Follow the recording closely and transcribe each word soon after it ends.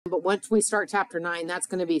but once we start chapter 9, that's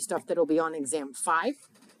going to be stuff that'll be on exam 5.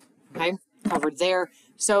 Okay, covered there.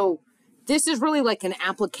 So this is really like an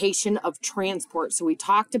application of transport. So we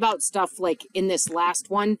talked about stuff like in this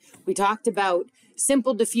last one, we talked about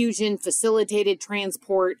simple diffusion, facilitated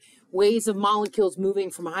transport, ways of molecules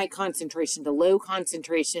moving from high concentration to low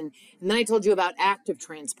concentration. And then I told you about active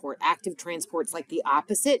transport. Active transport's like the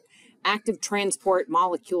opposite. Active transport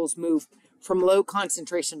molecules move from low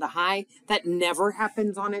concentration to high. That never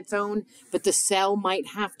happens on its own, but the cell might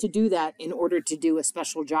have to do that in order to do a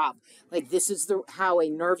special job. Like this is how a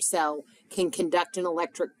nerve cell can conduct an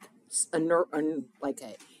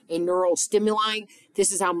a neural stimuli.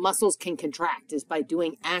 This is how muscles can contract, is by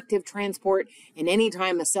doing active transport. And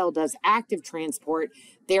anytime a cell does active transport,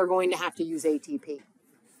 they're going to have to use ATP.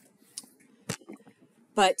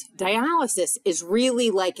 But dialysis is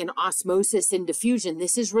really like an osmosis and diffusion.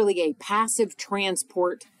 This is really a passive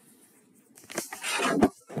transport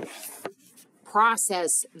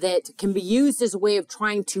process that can be used as a way of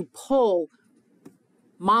trying to pull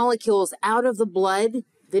molecules out of the blood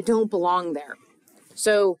that don't belong there.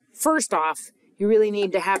 So first off, you really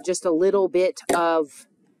need to have just a little bit of,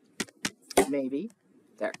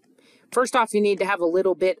 First off, you need to have a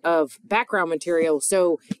little bit of background material.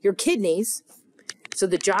 So your kidneys, so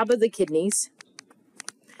the job of the kidneys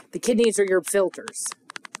are your filters.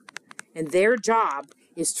 And their job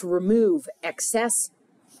is to remove excess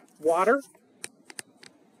water,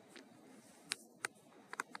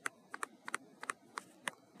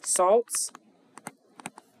 salts,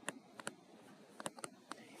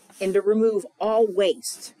 and to remove all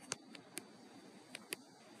waste.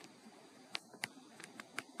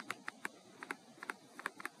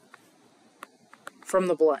 From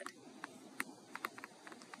the blood.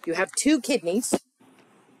 You have two kidneys.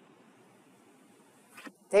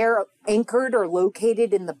 They're anchored or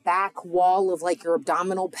located in the back wall of like your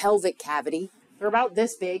abdominal pelvic cavity. They're about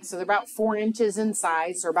this big, so they're about 4 inches in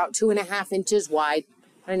size, or about 2.5 inches wide,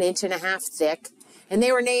 1.5 inches thick. And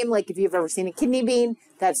they were named, like if you've ever seen a kidney bean,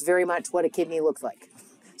 that's very much what a kidney looks like.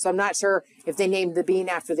 So I'm not sure if they named the bean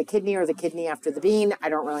after the kidney or the kidney after the bean. I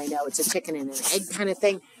don't really know. It's a chicken and an egg kind of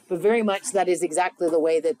thing. But very much that is exactly the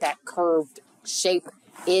way that that curved shape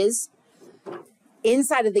is.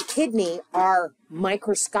 Inside of the kidney are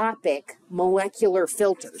microscopic molecular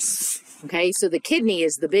filters. Okay, so the kidney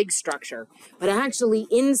is the big structure. But actually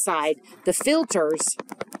inside, the filters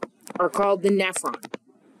are called the nephron.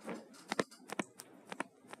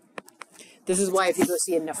 This is why if you go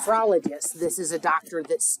see a nephrologist, this is a doctor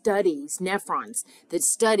that studies nephrons, that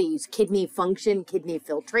studies kidney function, kidney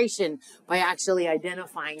filtration, by actually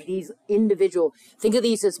identifying these individual, think of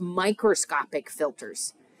these as microscopic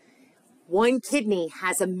filters. One kidney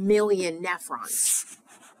has 1 million nephrons.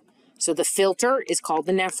 So the filter is called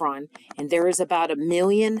the nephron, and there is about 1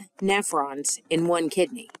 million nephrons in one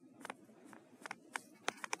kidney.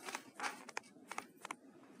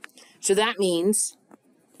 So that means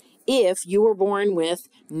if you were born with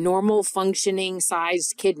normal functioning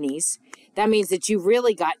sized kidneys, that means that you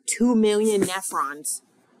really got 2 million nephrons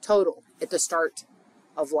total at the start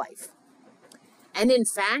of life. And in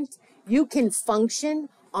fact, you can function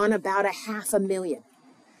on about 500,000.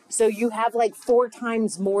 So you have like 4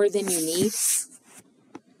 times more than you need.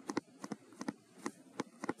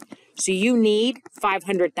 So you need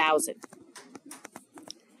 500,000.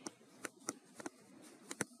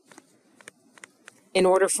 In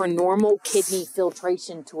order for normal kidney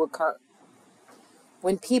filtration to occur.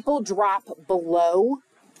 When people drop below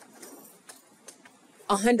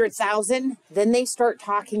 100,000, then they start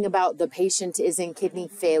talking about the patient is in kidney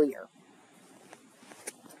failure.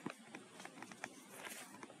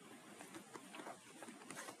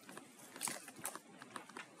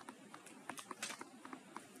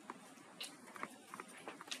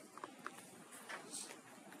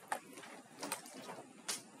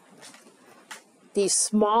 These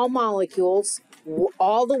small molecules,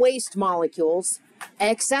 all the waste molecules,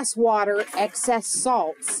 excess water, excess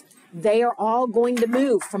salts, they are all going to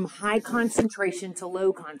move from high concentration to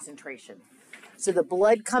low concentration. So the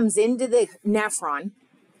blood comes into the nephron,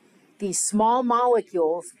 these small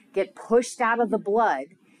molecules get pushed out of the blood,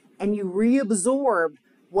 and you reabsorb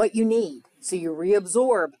what you need. So you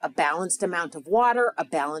reabsorb a balanced amount of water, a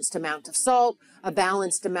balanced amount of salt, a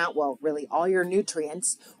balanced amount, well, really all your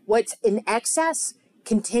nutrients. What's in excess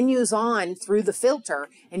continues on through the filter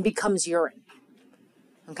and becomes urine.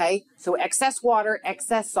 Okay, so excess water,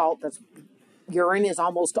 excess salt, that's, urine is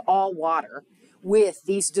almost all water with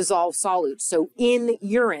these dissolved solutes. So in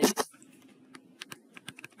urine,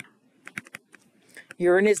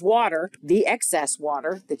 urine is water, the excess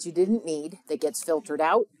water that you didn't need that gets filtered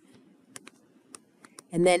out.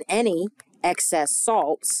 and then any excess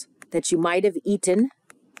salts that you might have eaten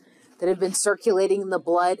that have been circulating in the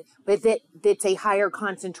blood, but that's a higher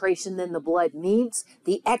concentration than the blood needs,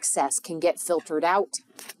 the excess can get filtered out.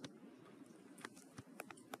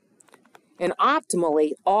 And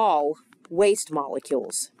optimally, all waste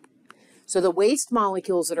molecules. So the waste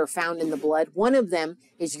molecules that are found in the blood, one of them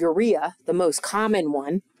is urea, the most common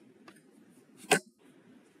one.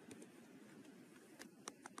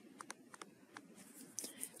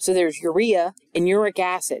 So there's urea and uric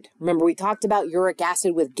acid. Remember, we talked about uric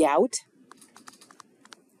acid with gout.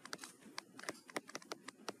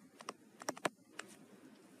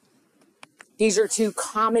 These are two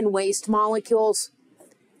common waste molecules.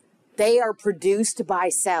 They are produced by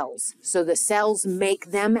cells. So the cells make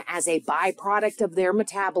them as a byproduct of their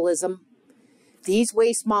metabolism. These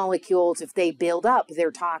waste molecules, if they build up, they're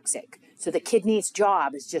toxic. So the kidney's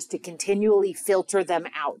job is just to continually filter them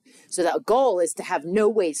out. So the goal is to have no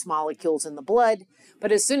waste molecules in the blood.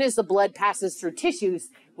 But as soon as the blood passes through tissues,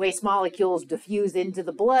 waste molecules diffuse into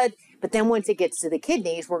the blood. But then once it gets to the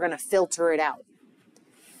kidneys, we're going to filter it out.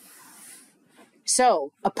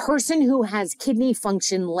 So a person who has kidney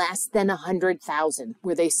function less than 100,000,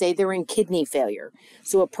 where they say they're in kidney failure.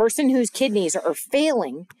 So a person whose kidneys are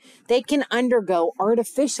failing, they can undergo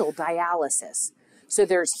artificial dialysis. So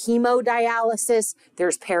there's hemodialysis,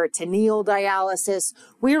 there's peritoneal dialysis.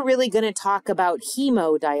 We're really going to talk about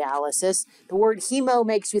hemodialysis. The word hemo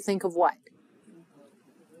makes you think of what?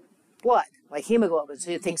 Blood, like hemoglobin,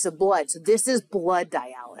 so you think of blood. So this is blood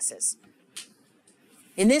dialysis.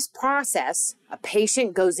 In this process, a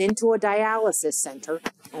patient goes into a dialysis center,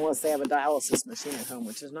 unless they have a dialysis machine at home,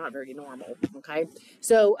 which is not very normal, okay?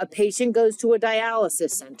 So a patient goes to a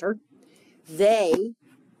dialysis center. They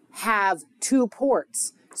have two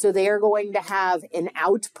ports. So they are going to have an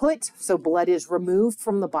output, so blood is removed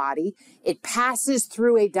from the body. It passes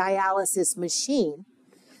through a dialysis machine.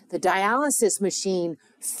 The dialysis machine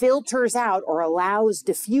filters out or allows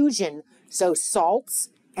diffusion, so salts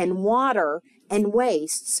and water and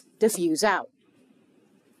wastes diffuse out.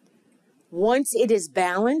 Once it is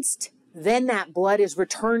balanced, then that blood is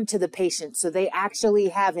returned to the patient. So they actually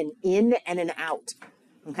have an in and an out.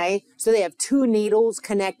 Okay, so they have two needles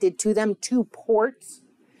connected to them, two ports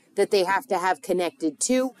that they have to have connected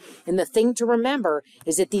to. And the thing to remember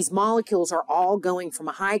is that these molecules are all going from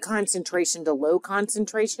a high concentration to low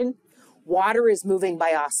concentration. Water is moving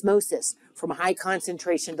by osmosis from high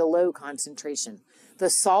concentration to low concentration.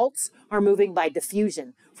 The salts are moving by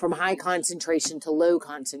diffusion from high concentration to low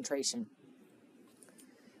concentration.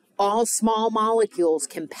 All small molecules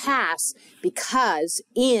can pass because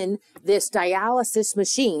in this dialysis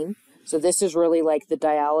machine, so this is really like the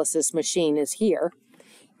dialysis machine is here.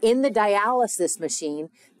 In the dialysis machine,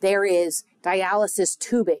 there is dialysis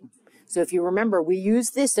tubing. So if you remember, we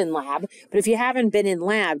use this in lab, but if you haven't been in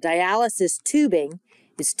lab, dialysis tubing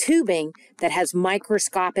is tubing that has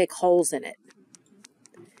microscopic holes in it.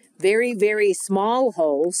 Very, very small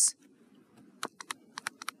holes,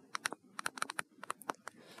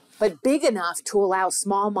 but big enough to allow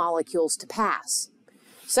small molecules to pass.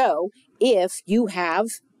 So if you have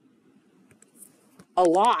a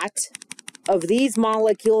lot of these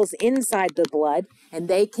molecules inside the blood and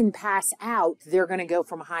they can pass out, they're going to go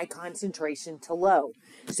from high concentration to low.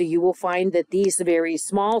 So you will find that these very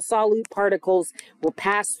small solute particles will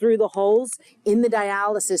pass through the holes in the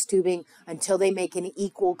dialysis tubing until they make an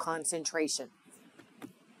equal concentration.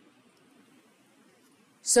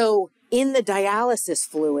 So in the dialysis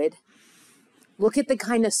fluid, look at the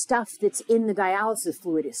kind of stuff that's in the dialysis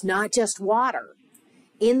fluid. It's not just water.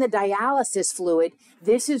 In the dialysis fluid,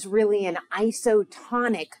 this is really an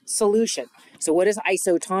isotonic solution. So what does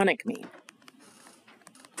isotonic mean?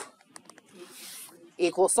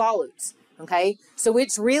 Equal solutes, okay? So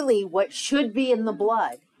it's really what should be in the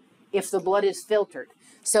blood if the blood is filtered.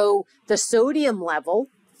 So the sodium level,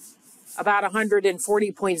 about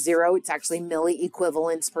 140.0, it's actually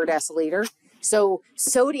milliequivalents per deciliter. So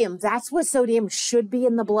sodium, that's what sodium should be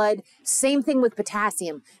in the blood. Same thing with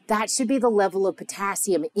potassium. That should be the level of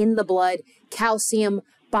potassium in the blood, calcium,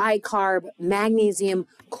 bicarb, magnesium,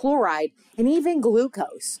 chloride, and even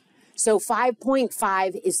glucose. So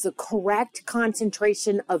 5.5 is the correct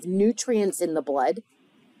concentration of nutrients in the blood.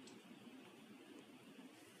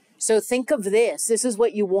 So think of this. This is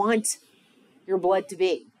what you want your blood to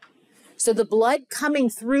be. So the blood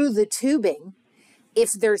coming through the tubing,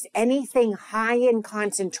 if there's anything high in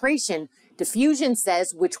concentration, diffusion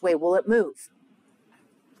says which way will it move?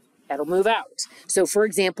 That'll move out. So for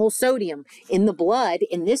example, sodium in the blood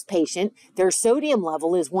in this patient, their sodium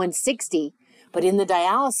level is 160, But in the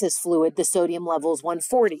dialysis fluid, the sodium level is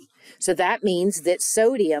 140. So that means that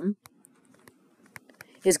sodium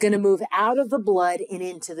is going to move out of the blood and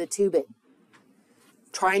into the tubing,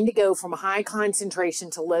 trying to go from high concentration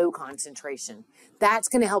to low concentration. That's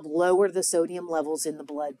going to help lower the sodium levels in the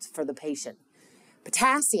blood for the patient.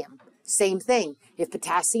 Potassium, same thing. If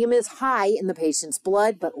potassium is high in the patient's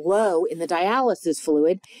blood but low in the dialysis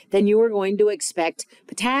fluid, then you are going to expect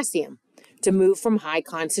potassium to move from high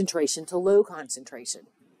concentration to low concentration.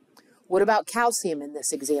 What about calcium in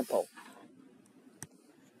this example?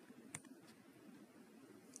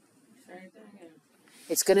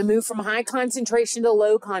 It's going to move from high concentration to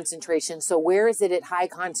low concentration. So where is it at high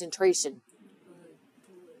concentration?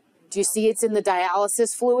 Do you see it's in the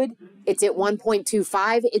dialysis fluid? It's at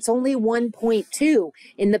 1.25. It's only 1.2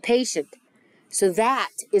 in the patient. So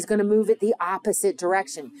that is going to move it the opposite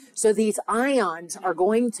direction. So these ions are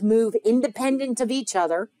going to move independent of each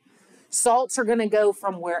other. Salts are going to go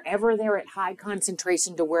from wherever they're at high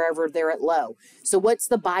concentration to wherever they're at low. So what's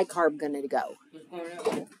the bicarb going to go?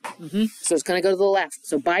 So it's going to go to the left.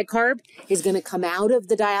 So bicarb is going to come out of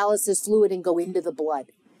the dialysis fluid and go into the blood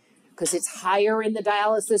because it's higher in the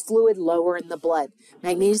dialysis fluid, lower in the blood.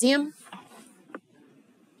 Magnesium?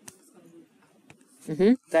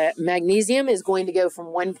 The magnesium is going to go from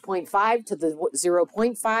 1.5 to the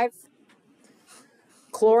 0.5.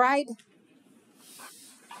 Chloride?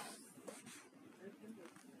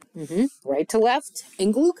 Right to left.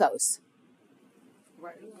 And glucose.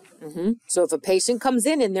 So if a patient comes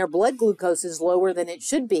in and their blood glucose is lower than it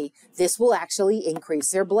should be, this will actually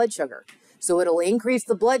increase their blood sugar. So it'll increase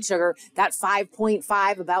the blood sugar. That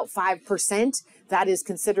 5.5, about 5%, that is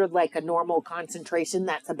considered like a normal concentration.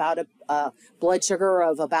 That's about a blood sugar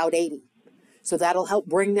of about 80. So that'll help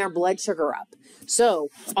bring their blood sugar up. So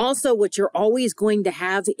also what you're always going to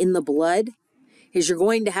have in the blood is you're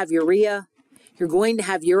going to have urea, you're going to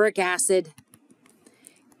have uric acid.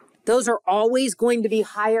 Those are always going to be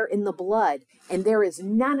higher in the blood, and there is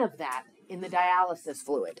none of that in the dialysis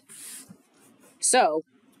fluid. So,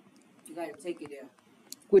 you gotta take it there.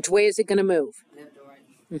 Which way is it going to move? Left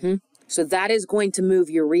or right. So that is going to move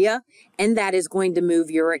urea, and that is going to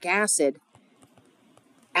move uric acid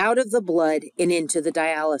out of the blood and into the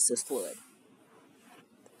dialysis fluid.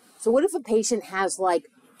 So what if a patient has like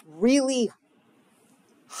really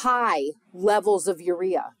high levels of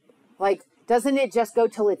urea? Like, doesn't it just go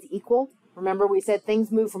till it's equal? Remember we said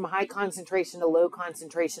things move from high concentration to low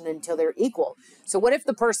concentration until they're equal. So what if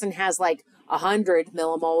the person has like 100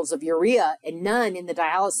 millimoles of urea and none in the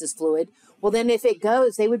dialysis fluid? Well, then if it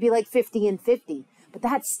goes, they would be like 50 and 50, but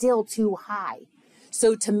that's still too high.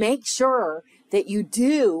 So to make sure that you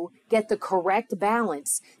do get the correct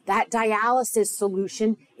balance, that dialysis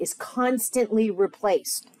solution is constantly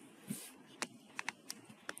replaced.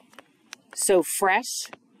 So fresh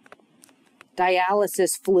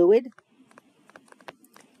dialysis fluid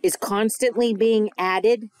is constantly being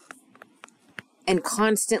added and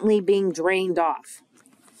constantly being drained off.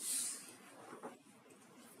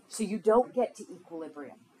 So you don't get to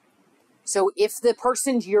equilibrium. So if the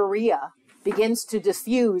person's urea begins to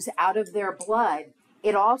diffuse out of their blood,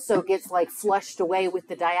 it also gets like flushed away with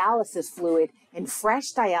the dialysis fluid, and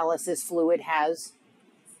fresh dialysis fluid has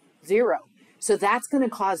 0. So that's going to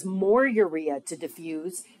cause more urea to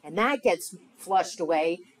diffuse, and that gets flushed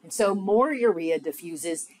away, and so more urea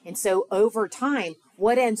diffuses, and so over time,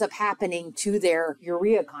 what ends up happening to their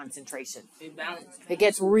urea concentration? It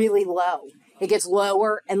gets really low. It gets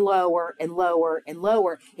lower and lower and lower and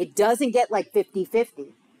lower. It doesn't get like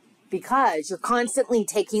 50-50 because you're constantly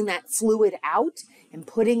taking that fluid out and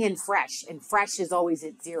putting in fresh, and fresh is always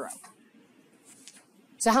at 0.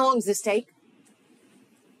 So how long does this take?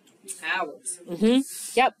 Hours.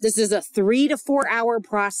 Yep, this is a 3 to 4 hour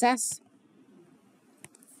process.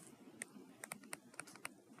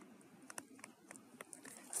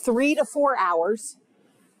 Three to 4 hours.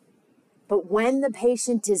 But when the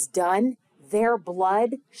patient is done, their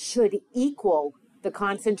blood should equal the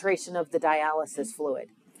concentration of the dialysis fluid.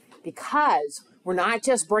 Because we're not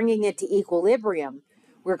just bringing it to equilibrium,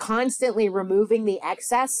 we're constantly removing the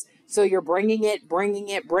excess. So you're bringing it,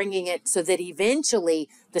 so that eventually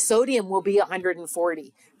the sodium will be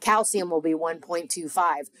 140, calcium will be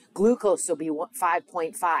 1.25, glucose will be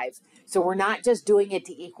 5.5. So we're not just doing it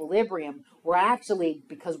to equilibrium. We're actually,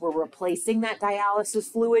 because we're replacing that dialysis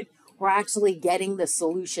fluid, we're actually getting the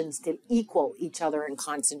solutions to equal each other in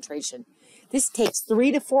concentration. This takes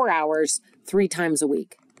 3 to 4 hours, 3 times a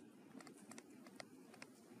week.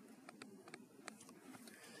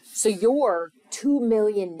 So your 2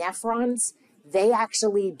 million nephrons, they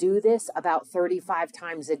actually do this about 35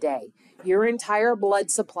 times a day. Your entire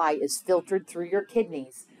blood supply is filtered through your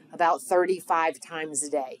kidneys about 35 times a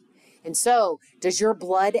day. And so, does your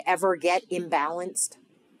blood ever get imbalanced?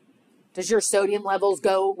 Does your sodium levels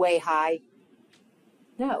go way high?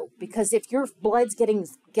 No, because if your blood's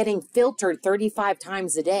getting filtered 35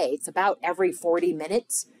 times a day, it's about every 40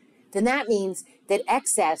 minutes, then that means that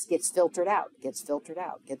excess gets filtered out, gets filtered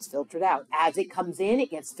out, gets filtered out. As it comes in,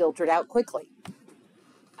 it gets filtered out quickly.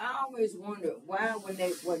 I always wonder why when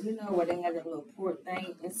they, when they have that little port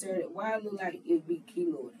thing inserted, why it look like it'd be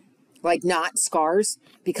keloid? Like not scars?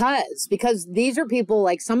 Because these are people,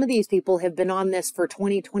 like some of these people have been on this for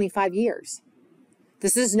 20, 25 years.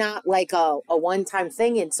 This is not like a one-time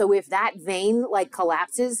thing. And so if that vein like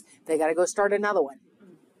collapses, they got to go start another one.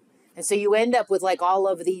 And so you end up with like all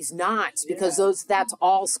of these knots because that's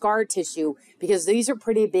all scar tissue, because these are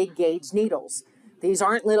pretty big gauge needles. These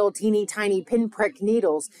aren't little teeny tiny pinprick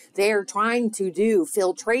needles. They are trying to do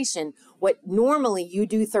filtration. What normally you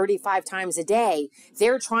do 35 times a day,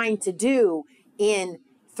 they're trying to do in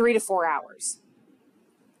 3 to 4 hours.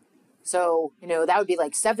 So, that would be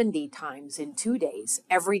like 70 times in 2 days.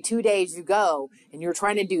 Every 2 days you go and you're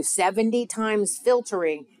trying to do 70 times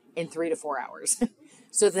filtering in 3 to 4 hours.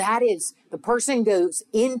 So that is, the person goes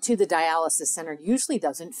into the dialysis center, usually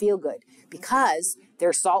doesn't feel good because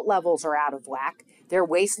their salt levels are out of whack, their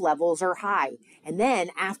waste levels are high. And then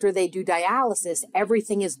after they do dialysis,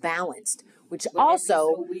 everything is balanced, which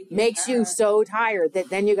also makes you so tired that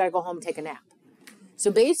then you got to go home and take a nap.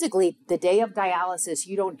 So basically, the day of dialysis,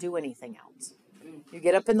 you don't do anything else. You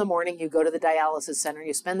get up in the morning, you go to the dialysis center,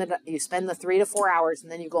 you spend the 3 to 4 hours,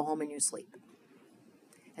 and then you go home and you sleep.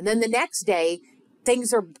 And then the next day,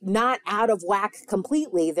 things are not out of whack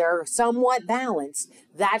completely. They're somewhat balanced.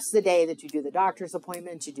 That's the day that you do the doctor's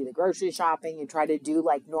appointments, you do the grocery shopping, you try to do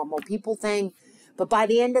like normal people thing. But by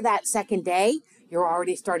the end of that second day, you're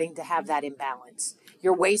already starting to have that imbalance.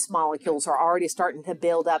 Your waste molecules are already starting to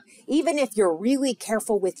build up. Even if you're really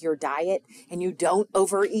careful with your diet and you don't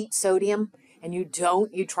overeat sodium and you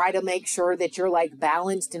try to make sure that you're like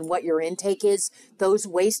balanced in what your intake is, those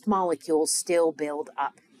waste molecules still build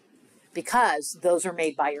up, because those are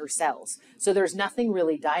made by your cells. So there's nothing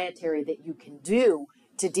really dietary that you can do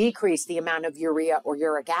to decrease the amount of urea or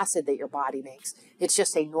uric acid that your body makes. It's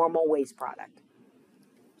just a normal waste product.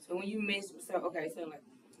 So when you like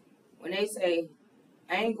when they say,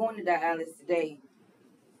 I ain't going to dialysis today,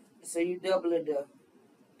 so you double the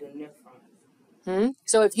nephrons.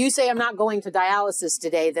 So if you say I'm not going to dialysis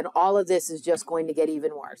today, then all of this is just going to get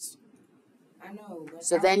even worse. I know.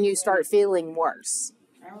 So then you start feeling worse.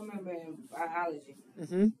 I remember in biology,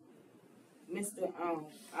 Mr.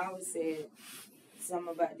 always said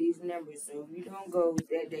something about these numbers. So if you don't go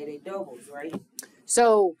that day, they doubles, right?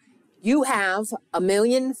 So you have 1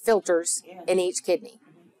 million filters in each kidney.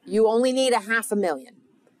 You only need 500,000.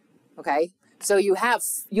 Okay? So you have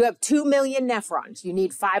 2 million nephrons. You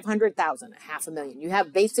need 500,000, 500,000. You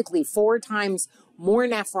have basically 4 times more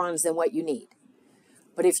nephrons than what you need.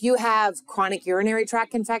 But if you have chronic urinary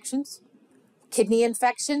tract infections, kidney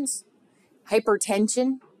infections,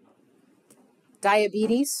 hypertension,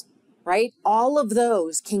 diabetes, right? All of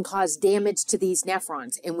those can cause damage to these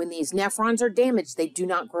nephrons. And when these nephrons are damaged, they do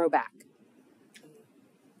not grow back.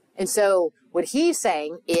 And so what he's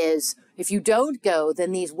saying is, if you don't go,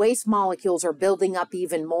 then these waste molecules are building up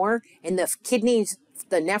even more. And the kidneys,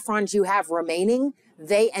 the nephrons you have remaining,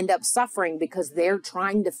 they end up suffering because they're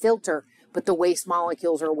trying to filter, but the waste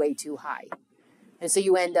molecules are way too high. And so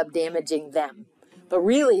you end up damaging them. But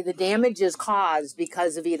really, the damage is caused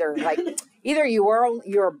because of either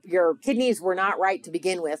your kidneys were not right to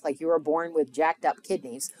begin with, like you were born with jacked up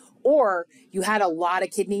kidneys, or you had a lot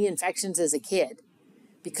of kidney infections as a kid.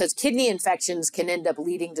 Because kidney infections can end up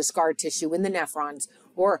leading to scar tissue in the nephrons,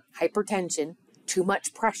 or hypertension, too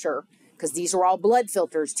much pressure, because these are all blood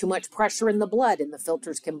filters, too much pressure in the blood and the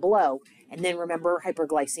filters can blow. And then remember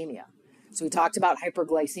hyperglycemia. So we talked about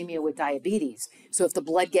hyperglycemia with diabetes. So if the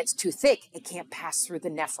blood gets too thick, it can't pass through the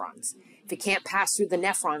nephrons. If it can't pass through the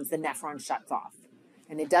nephron shuts off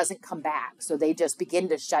and it doesn't come back. So they just begin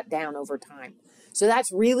to shut down over time. So that's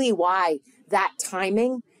really why that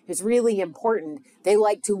timing is really important. They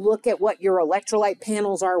like to look at what your electrolyte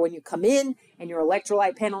panels are when you come in and your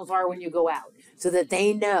electrolyte panels are when you go out, so that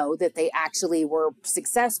they know that they actually were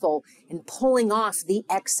successful in pulling off the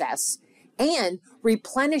excess and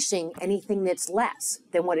replenishing anything that's less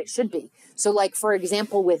than what it should be. So like, for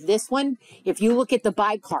example, with this one, if you look at the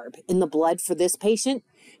bicarb in the blood for this patient,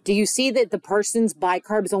 do you see that the person's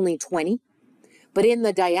bicarb is only 20? But in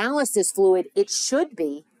the dialysis fluid, it should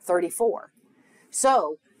be 34.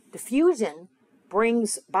 So diffusion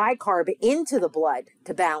brings bicarb into the blood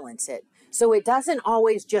to balance it. So it doesn't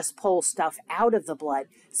always just pull stuff out of the blood.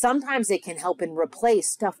 Sometimes it can help and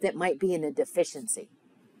replace stuff that might be in a deficiency.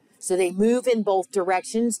 So they move in both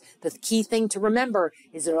directions. The key thing to remember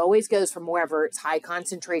is it always goes from wherever it's high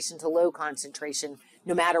concentration to low concentration,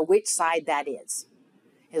 no matter which side that is.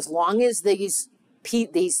 As long as these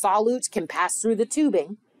solutes can pass through the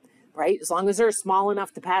tubing, right? As long as they're small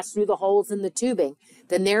enough to pass through the holes in the tubing,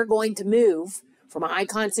 then they're going to move from high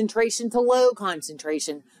concentration to low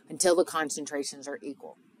concentration until the concentrations are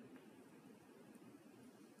equal.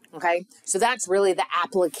 Okay, so that's really the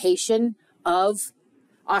application of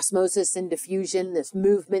osmosis and diffusion, this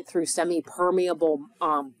movement through semi-permeable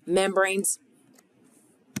membranes.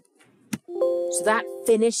 So that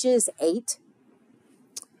finishes 8.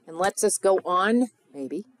 And lets us go on,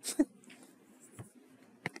 maybe,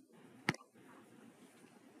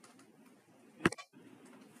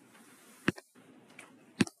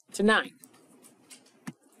 to 9.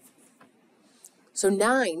 So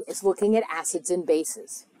 9 is looking at acids and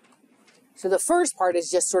bases. So the first part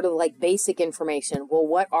is just sort of like basic information. Well,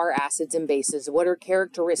 what are acids and bases? What are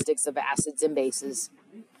characteristics of acids and bases?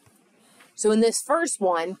 So in this first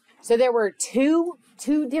one, so there were two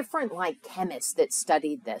different like chemists that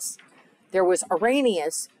studied this. There was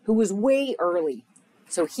Arrhenius, who was way early.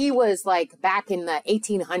 So he was like back in the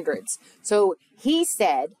 1800s. So he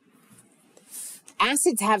said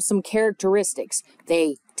acids have some characteristics.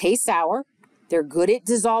 They taste sour. They're good at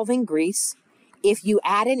dissolving grease. If you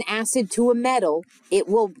add an acid to a metal, it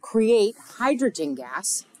will create hydrogen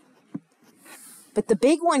gas. But the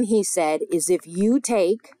big one, he said, is if you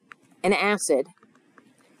take an acid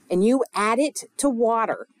and you add it to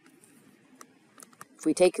water. If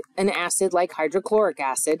we take an acid like hydrochloric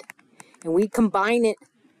acid and we combine it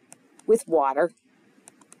with water,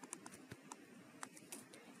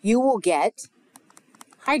 you will get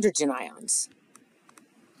hydrogen ions.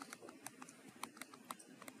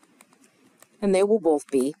 And they will both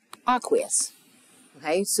be aqueous.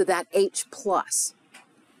 Okay, so that H plus.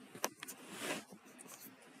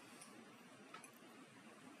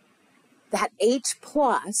 That H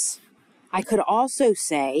plus, I could also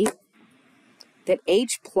say that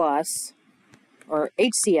H plus, or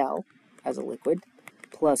HCl as a liquid,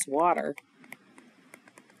 plus water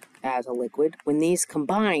as a liquid, when these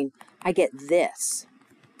combine, I get this.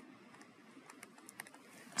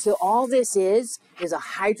 So all this is a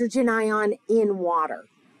hydrogen ion in water.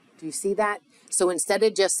 Do you see that? So instead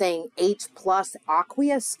of just saying H plus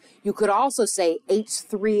aqueous, you could also say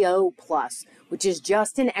H3O plus, which is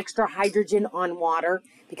just an extra hydrogen on water,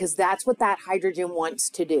 because that's what that hydrogen wants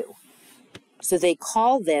to do. So they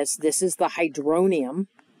call this is the hydronium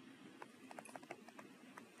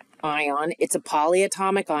ion. It's a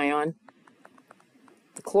polyatomic ion.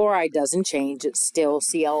 The chloride doesn't change. It's still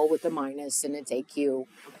Cl with a minus and it's AQ.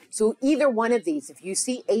 So either one of these, if you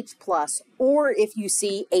see H plus or if you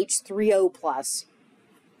see H3O plus,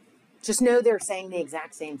 just know they're saying the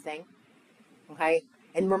exact same thing, okay?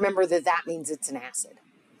 And remember that that means it's an acid,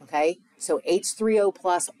 okay? So H3O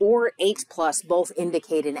plus or H plus both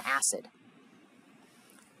indicate an acid.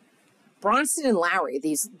 Bronsted and Lowry,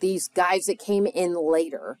 these guys that came in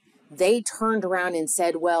later, they turned around and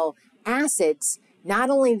said, well, acids, not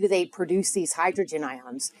only do they produce these hydrogen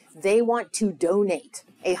ions, they want to donate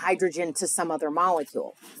a hydrogen to some other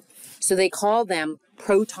molecule. So they call them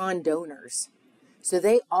proton donors. So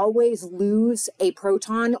they always lose a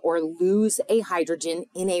proton or lose a hydrogen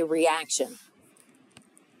in a reaction.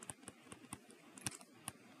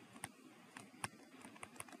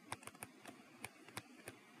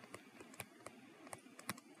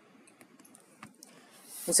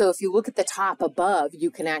 And so if you look at the top above,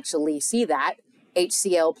 you can actually see that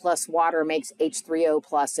HCl plus water makes H3O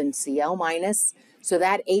plus and Cl minus. So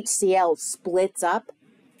that HCl splits up.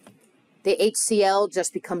 The HCl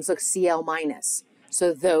just becomes a Cl minus.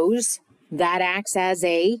 So that acts as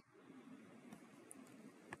a,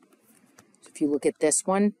 if you look at this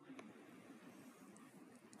one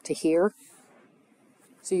to here,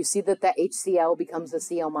 so you see that the HCl becomes a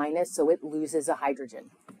Cl minus, so it loses a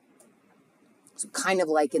hydrogen. So kind of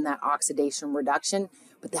like in that oxidation reduction,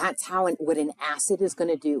 but that's what an acid is going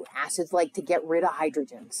to do. Acids like to get rid of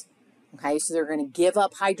hydrogens. Okay, so they're going to give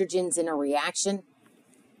up hydrogens in a reaction.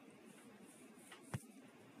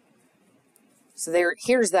 So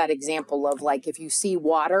here's that example of like if you see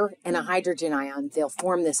water and a hydrogen ion, they'll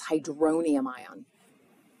form this hydronium ion,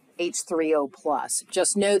 H3O plus.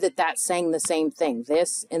 Just know that that's saying the same thing,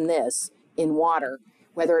 this and this in water.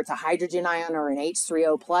 Whether it's a hydrogen ion or an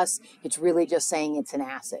H3O plus, it's really just saying it's an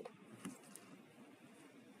acid.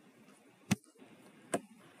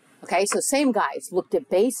 Okay, so same guys looked at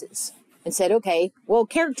bases and said, okay, well,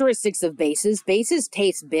 characteristics of bases. Bases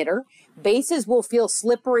taste bitter. Bases will feel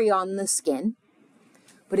slippery on the skin.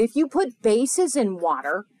 But if you put bases in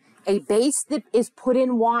water, a base that is put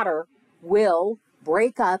in water will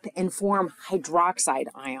break up and form hydroxide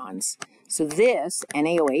ions. So this,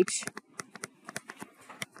 NaOH,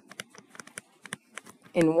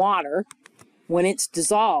 in water, when it's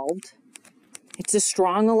dissolved, it's a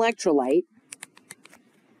strong electrolyte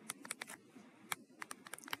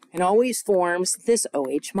and always forms this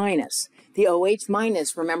OH minus. The OH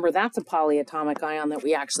minus, remember, that's a polyatomic ion that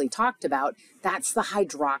we actually talked about. That's the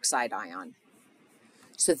hydroxide ion.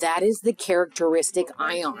 So that is the characteristic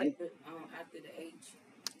ion. After the H.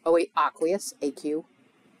 OH, aqueous, AQ.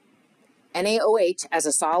 NaOH as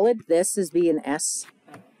a solid, this is B and S.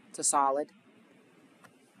 It's a solid.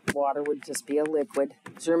 Water would just be a liquid.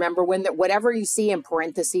 So remember, when whatever you see in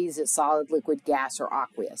parentheses is solid, liquid, gas, or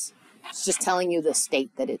aqueous. It's just telling you the state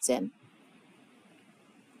that it's in.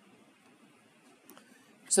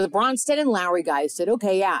 So the Bronsted and Lowry guys said,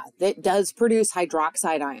 okay, yeah, that does produce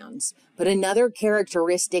hydroxide ions. But another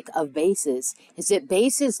characteristic of bases is that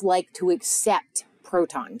bases like to accept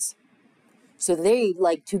protons. So they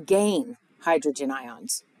like to gain hydrogen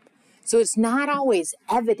ions. So it's not always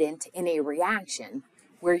evident in a reaction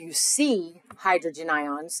where you see hydrogen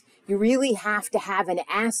ions. You really have to have an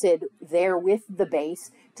acid there with the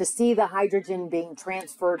base to see the hydrogen being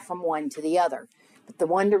transferred from one to the other. But the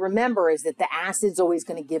one to remember is that the acid's always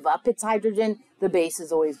going to give up its hydrogen. The base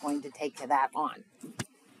is always going to take that on.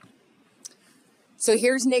 So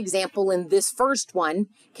here's an example in this first one.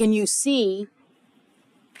 Can you see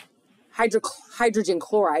hydrogen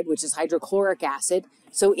chloride, which is hydrochloric acid?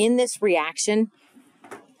 So in this reaction,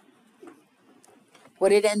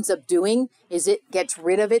 what it ends up doing is it gets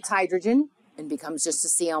rid of its hydrogen and becomes just a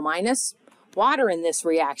Cl minus. Water in this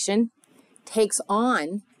reaction takes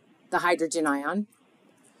on the hydrogen ion.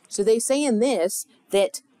 So they say in this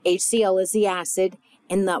that HCl is the acid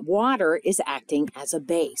and that water is acting as a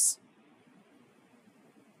base.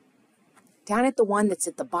 Down at the one that's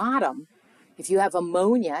at the bottom, if you have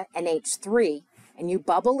ammonia, NH3, and you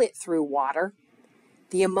bubble it through water,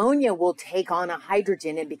 the ammonia will take on a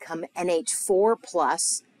hydrogen and become NH4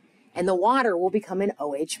 plus, and the water will become an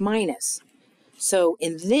OH minus. So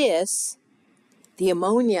in this, the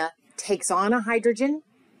ammonia takes on a hydrogen,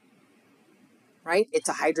 right? It's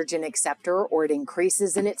a hydrogen acceptor, or it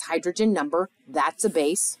increases in its hydrogen number. That's a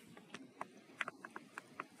base.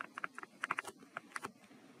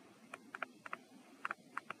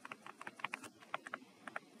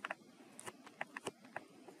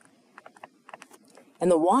 And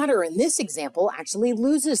the water in this example actually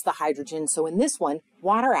loses the hydrogen. So in this one,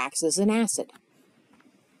 water acts as an acid.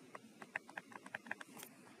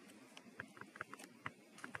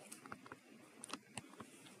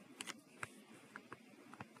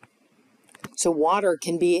 So water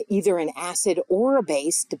can be either an acid or a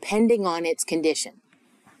base depending on its condition.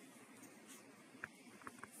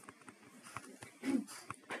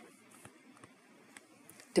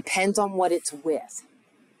 Depends on what it's with.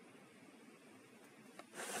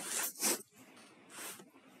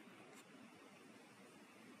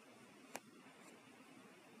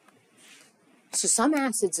 So some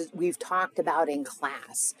acids that we've talked about in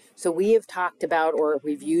class. So we have talked about, or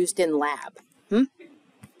we've used in lab.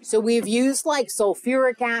 So we've used like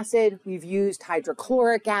sulfuric acid, we've used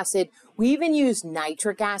hydrochloric acid, we even used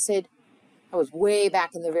nitric acid. That was way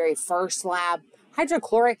back in the very first lab.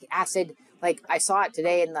 Hydrochloric acid, like I saw it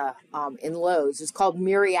today in the in Lowe's, it's called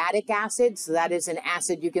muriatic acid. So that is an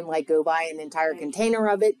acid you can like go buy an entire container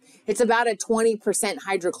of it. It's about a 20%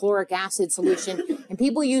 hydrochloric acid solution, and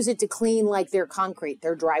people use it to clean like their concrete,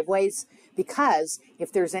 their driveways, because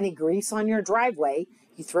if there's any grease on your driveway,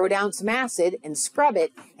 you throw down some acid and scrub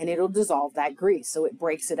it, and it'll dissolve that grease. So it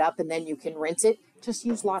breaks it up, and then you can rinse it. Just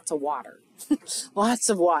use lots of water. Lots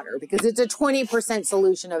of water, because it's a 20%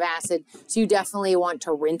 solution of acid, so you definitely want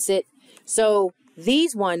to rinse it. So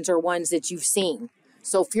these ones are ones that you've seen.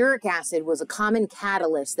 Sulfuric acid was a common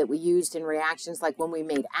catalyst that we used in reactions like when we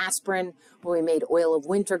made aspirin, when we made oil of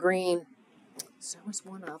wintergreen. So there was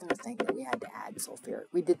one other thing that we had to add, sulfuric.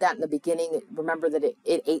 We did that in the beginning. Remember that it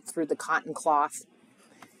ate through the cotton cloth,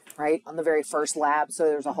 right, on the very first lab, so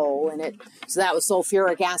there's a hole in it. So that was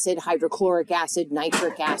sulfuric acid, hydrochloric acid,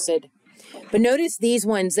 nitric acid. But notice these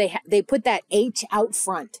ones, they put that H out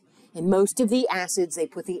front. In most of the acids, they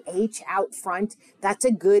put the H out front. That's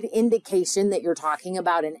a good indication that you're talking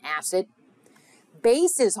about an acid.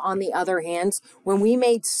 Bases, on the other hand, when we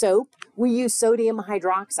made soap, we used sodium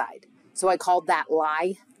hydroxide. So I called that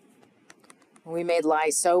lye when we made lye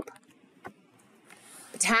soap.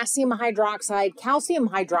 potassium hydroxide, calcium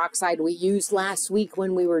hydroxide we used last week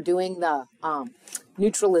when we were doing the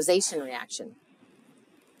neutralization reaction.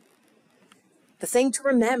 The thing to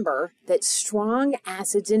remember that strong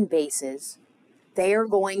acids and bases, they are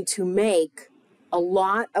going to make a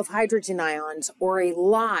lot of hydrogen ions or a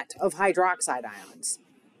lot of hydroxide ions.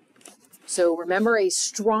 So remember, a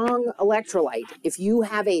strong electrolyte, if you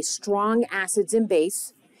have a strong acids and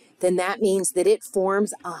base, then that means that it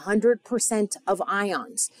forms 100% of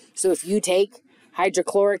ions. So if you take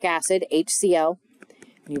hydrochloric acid, HCl,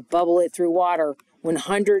 and you bubble it through water,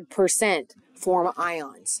 100% form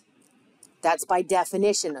ions. That's by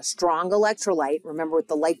definition a strong electrolyte. Remember with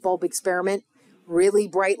the light bulb experiment, really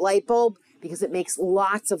bright light bulb because it makes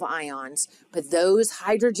lots of ions. But those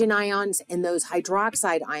hydrogen ions and those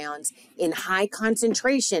hydroxide ions in high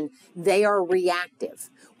concentration, they are reactive,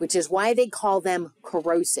 which is why they call them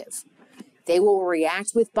corrosive. They will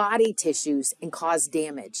react with body tissues and cause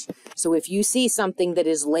damage. So if you see something that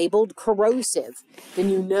is labeled corrosive, then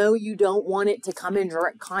you know you don't want it to come in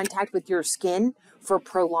direct contact with your skin for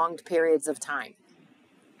prolonged periods of time.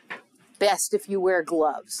 Best if you wear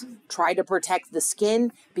gloves. Try to protect the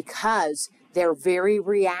skin because they're very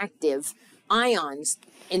reactive ions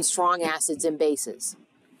in strong acids and bases.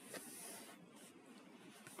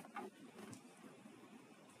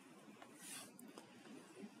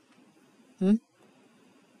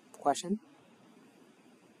 Question?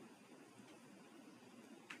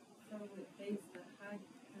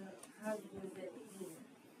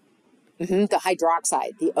 The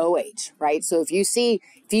hydroxide, the OH, right? So if you see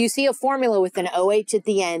a formula with an OH at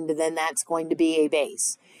the end, then that's going to be a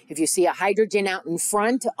base. If you see a hydrogen out in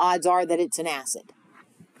front, odds are that it's an acid.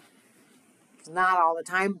 It's not all the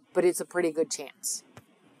time, but it's a pretty good chance.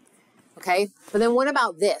 Okay, but then what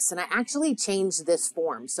about this? And I actually changed this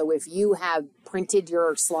form. So if you have printed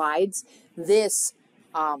your slides, this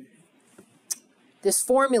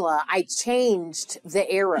formula, I changed the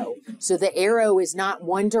arrow. So the arrow is not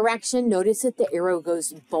one direction. Notice that the arrow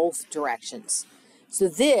goes both directions. So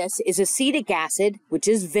this is acetic acid, which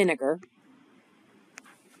is vinegar.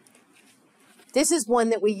 This is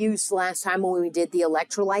one that we used last time when we did the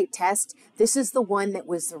electrolyte test. This is the one that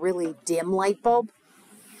was the really dim light bulb.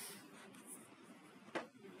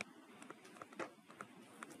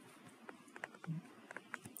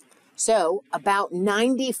 So about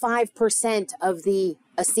 95% of the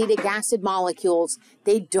acetic acid molecules,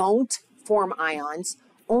 they don't form ions.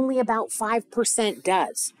 Only about 5%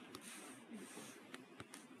 does.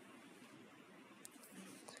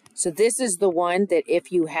 So this is the one that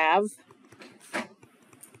if you have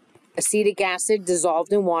acetic acid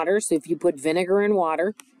dissolved in water, so if you put vinegar in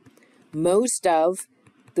water, most of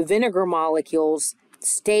the vinegar molecules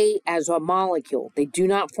stay as a molecule. They do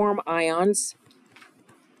not form ions.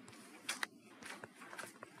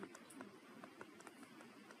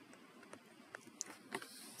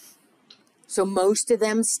 So most of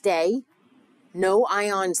them stay, no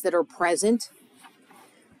ions that are present.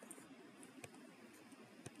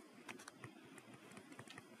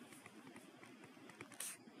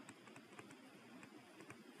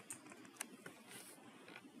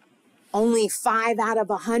 Only 5 out of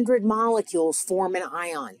 100 molecules form an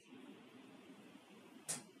ion.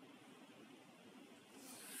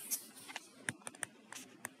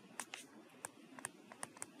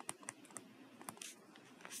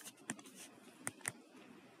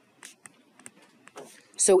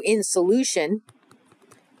 So in solution,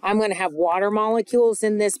 I'm going to have water molecules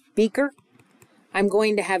in this beaker. I'm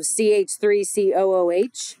going to have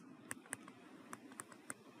CH3COOH,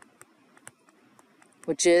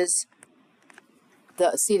 which is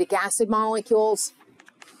the acetic acid molecules.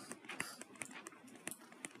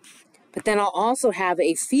 But then I'll also have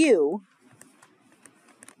a few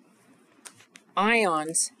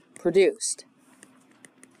ions produced,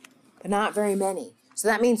 but not very many. So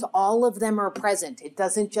that means all of them are present. It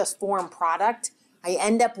doesn't just form product. I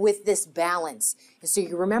end up with this balance. And so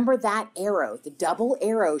you remember that arrow, the double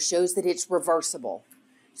arrow shows that it's reversible.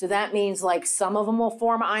 So that means like some of them will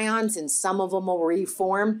form ions and some of them will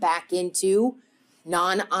reform back into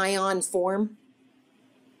non-ion form.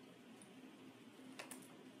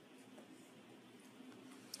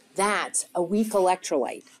 That's a weak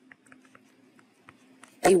electrolyte.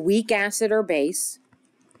 A weak acid or base.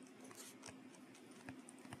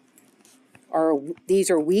 These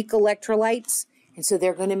are weak electrolytes, and so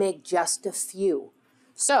they're going to make just a few.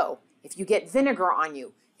 So if you get vinegar on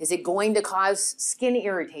you, is it going to cause skin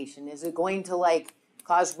irritation? Is it going to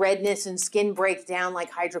cause redness and skin breakdown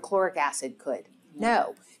like hydrochloric acid could?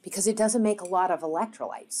 No, because it doesn't make a lot of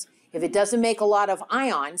electrolytes. If it doesn't make a lot of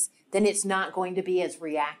ions, then it's not going to be as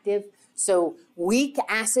reactive. So weak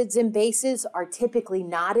acids and bases are typically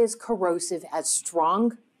not as corrosive as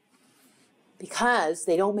strong because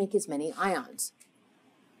they don't make as many ions.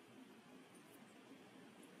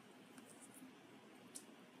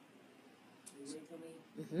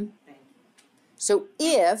 So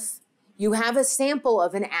if you have a sample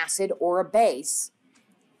of an acid or a base,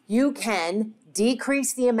 you can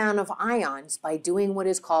decrease the amount of ions by doing what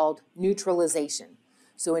is called neutralization.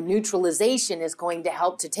 So a neutralization is going to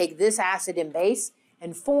help to take this acid and base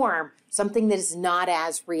and form something that is not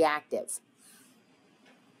as reactive.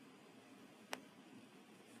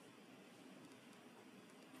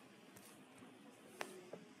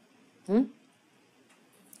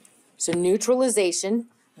 So neutralization,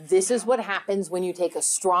 this is what happens when you take a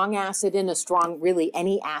strong acid and a strong, really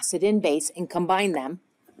any acid and base and combine them.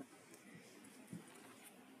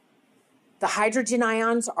 The hydrogen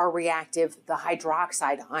ions are reactive, the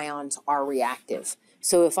hydroxide ions are reactive.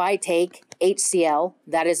 So if I take HCl,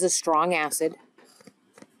 that is a strong acid,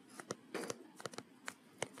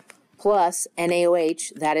 plus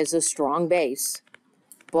NaOH, that is a strong base.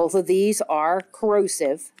 Both of these are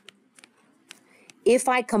corrosive. If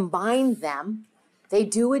I combine them, they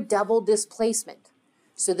do a double displacement.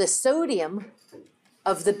 So the sodium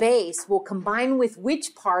of the base will combine with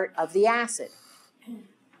which part of the acid?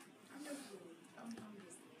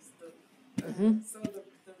 So the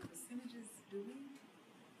percentages, do we,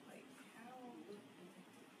 like,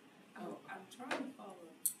 how, I'm trying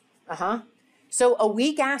to follow. So a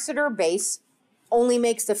weak acid or base only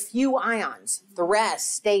makes a few ions. The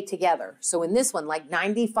rest stay together. So in this one, like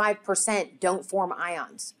 95% don't form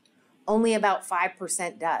ions. Only about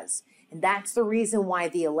 5% does. And that's the reason why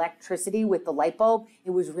the electricity with the light bulb,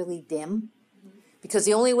 it was really dim. Because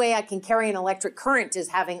the only way I can carry an electric current is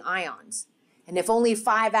having ions. And if only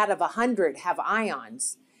 5 out of 100 have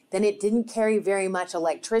ions, then it didn't carry very much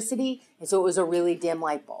electricity, and so it was a really dim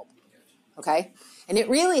light bulb, okay? And it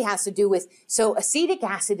really has to do with, so acetic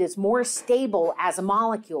acid is more stable as a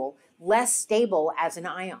molecule, less stable as an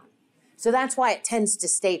ion. So that's why it tends to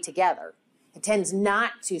stay together. It tends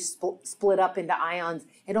not to split up into ions.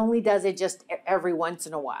 It only does it just every once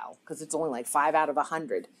in a while, because it's only like 5 out of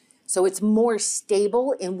 100. So it's more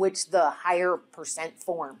stable in which the higher percent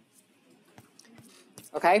form.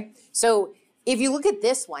 Okay, so if you look at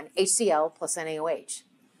this one, HCl plus NaOH,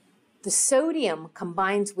 the sodium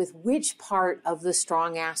combines with which part of the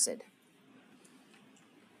strong acid?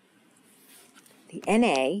 The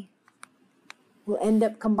Na will end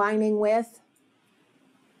up combining with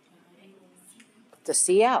the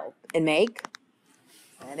Cl and make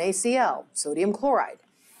NaCl, sodium chloride.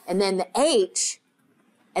 And then the H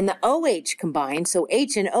and the OH combine, so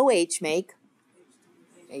H and OH make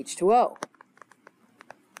H2O.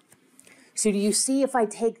 So do you see, if I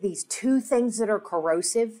take these two things that are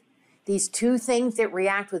corrosive, these two things that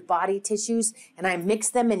react with body tissues, and I mix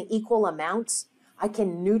them in equal amounts, I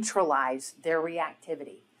can neutralize their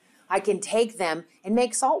reactivity. I can take them and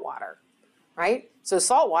make salt water, right? So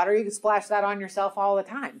salt water, you can splash that on yourself all the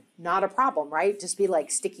time. Not a problem, right? Just be like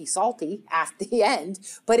sticky salty at the end,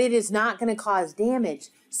 but it is not going to cause damage.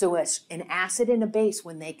 So an acid and a base,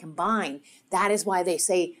 when they combine, that is why they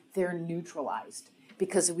say they're neutralized.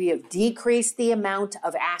 Because we have decreased the amount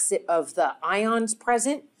of acid of the ions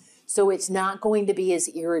present, so it's not going to be as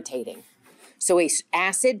irritating. So an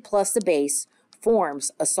acid plus a base forms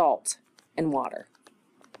a salt and water.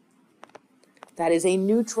 That is a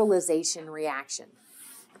neutralization reaction.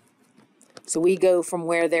 So we go from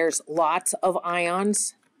where there's lots of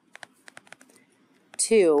ions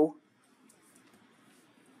to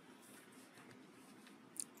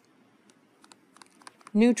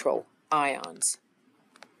neutral ions.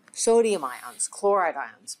 Sodium ions, chloride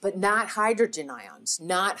ions, but not hydrogen ions,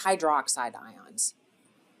 not hydroxide ions.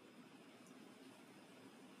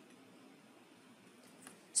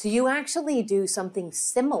 So you actually do something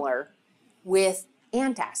similar with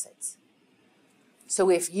antacids. So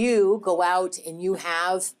if you go out and you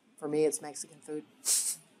have, for me it's Mexican food.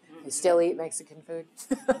 I still eat Mexican food,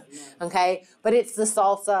 okay? But it's the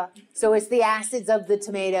salsa, so it's the acids of the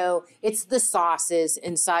tomato, it's the sauces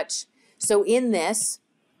and such. So in this,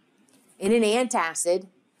 in an antacid,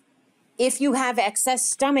 if you have excess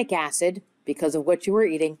stomach acid because of what you were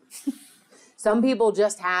eating, some people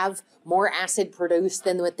just have more acid produced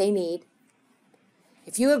than what they need.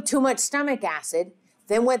 If you have too much stomach acid,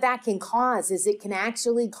 then what that can cause is it can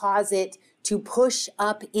actually cause it to push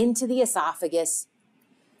up into the esophagus.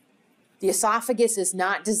 The esophagus is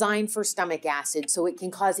not designed for stomach acid, so it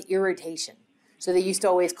can cause irritation. So they used to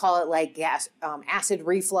always call it like acid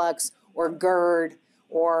reflux or GERD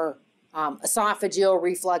or esophageal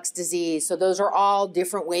reflux disease. So those are all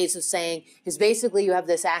different ways of saying, is basically you have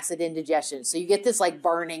this acid indigestion. So you get this like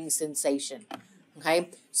burning sensation, okay?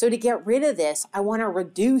 So to get rid of this, I want to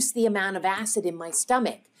reduce the amount of acid in my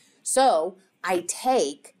stomach. So I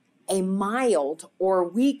take a mild or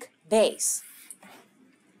weak base.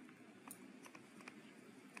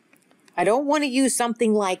 I don't want to use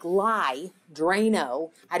something like lye,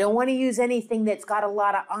 Drano. I don't want to use anything that's got a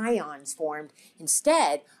lot of ions formed.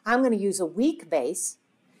 Instead, I'm going to use a weak base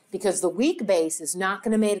because the weak base is not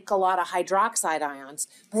going to make a lot of hydroxide ions,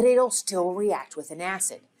 but it'll still react with an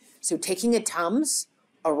acid. So taking a Tums,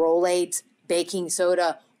 a Rolaids, baking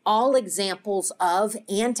soda, all examples of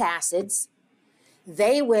antacids,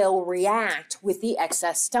 they will react with the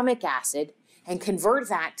excess stomach acid and convert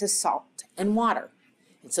that to salt and water.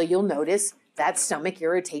 And so you'll notice that stomach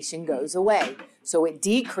irritation goes away. So it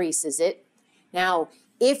decreases it. Now,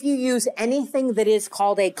 if you use anything that is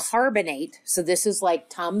called a carbonate, so this is like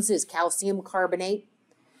Tums is calcium carbonate,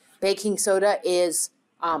 baking soda is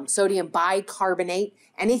sodium bicarbonate,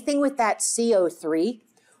 anything with that CO3,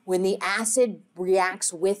 when the acid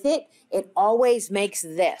reacts with it, it always makes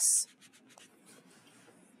this.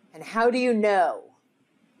 And how do you know?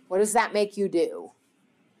 What does that make you do?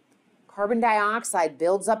 Carbon dioxide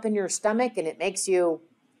builds up in your stomach and it makes you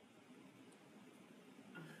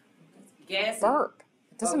burp.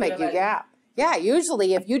 It doesn't make you gap. Yeah,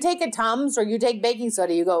 usually if you take a Tums or you take baking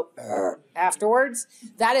soda, you go afterwards.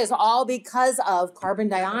 That is all because of carbon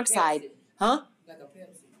dioxide. Huh? Like a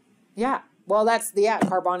Pepsi. Yeah. Well, that's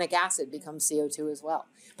carbonic acid becomes CO2 as well.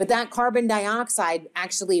 But that carbon dioxide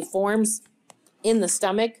actually forms in the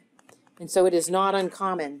stomach. And so it is not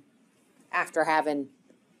uncommon after having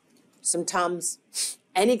some Tums,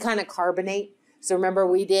 any kind of carbonate. So remember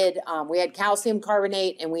we had calcium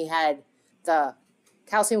carbonate and we had the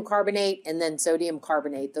calcium carbonate and then sodium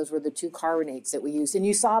carbonate. Those were the two carbonates that we used. And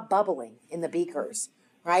you saw bubbling in the beakers,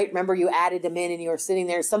 right? Remember you added them in and you were sitting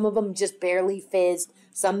there. Some of them just barely fizzed.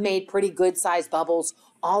 Some made pretty good sized bubbles.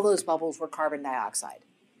 All those bubbles were carbon dioxide.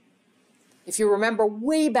 If you remember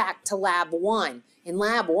way back to lab 1, in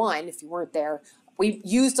lab 1, if you weren't there, we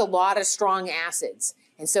used a lot of strong acids.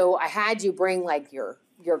 And so I had you bring like your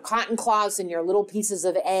cotton cloths and your little pieces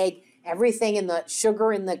of egg, everything in the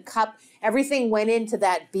sugar in the cup, everything went into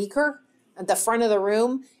that beaker at the front of the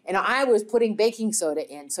room. And I was putting baking soda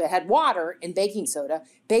in. So it had water and baking soda.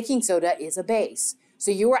 Baking soda is a base.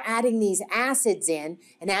 So you were adding these acids in.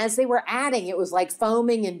 And as they were adding, it was like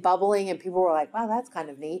foaming and bubbling. And people were like, wow, that's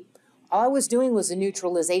kind of neat. All I was doing was a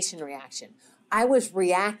neutralization reaction. I was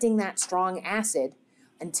reacting that strong acid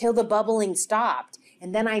until the bubbling stopped.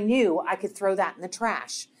 And then I knew I could throw that in the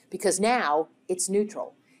trash because now it's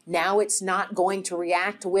neutral. Now it's not going to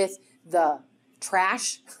react with the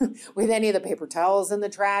trash, with any of the paper towels in the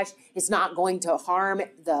trash. It's not going to harm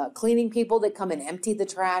the cleaning people that come and empty the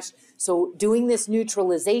trash. So doing this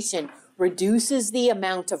neutralization reduces the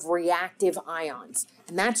amount of reactive ions.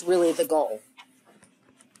 And that's really the goal.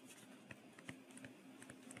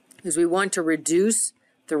 Is we want to reduce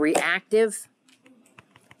the reactive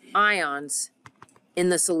ions in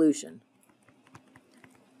the solution.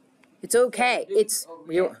 It's okay.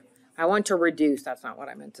 I want to reduce. That's not what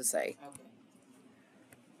I meant to say. Okay.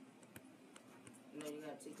 No, you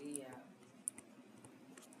gotta take the E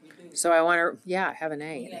out. So I want to, I have an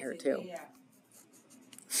A in here too.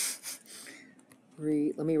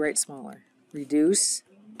 Let me write smaller. Reduce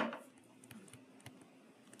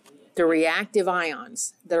the reactive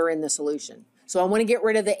ions that are in the solution. So I want to get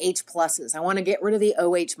rid of the H pluses. I want to get rid of the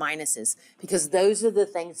OH minuses because those are the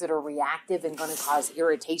things that are reactive and going to cause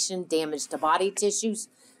irritation, damage to body tissues.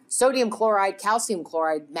 Sodium chloride, calcium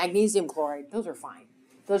chloride, magnesium chloride, those are fine.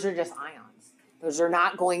 Those are just ions. Those are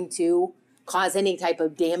not going to cause any type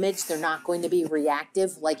of damage. They're not going to be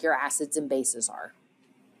reactive like your acids and bases are.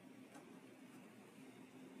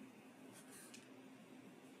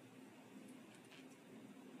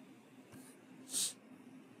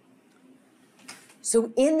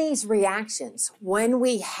 So in these reactions, when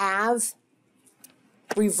we have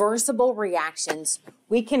reversible reactions,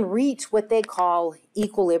 we can reach what they call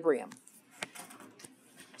equilibrium.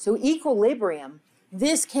 So equilibrium,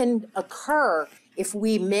 this can occur if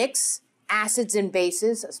we mix acids and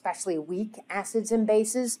bases, especially weak acids and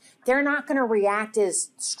bases. They're not going to react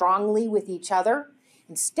as strongly with each other.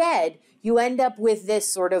 Instead, you end up with this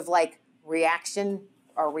sort of like reaction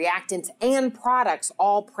or reactants and products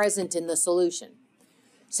all present in the solution.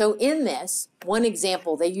 So in this, one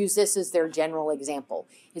example, they use this as their general example,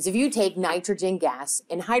 is if you take nitrogen gas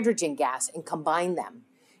and hydrogen gas and combine them,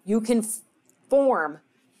 you can form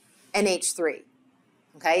NH3.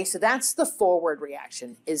 Okay, so that's the forward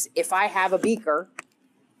reaction, is if I have a beaker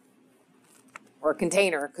or a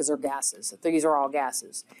container, because they're gases. These are all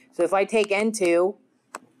gases. So if I take N2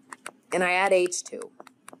 and I add H2,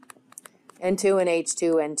 N2 and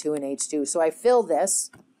H2, N2 and H2. So I fill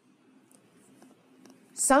this.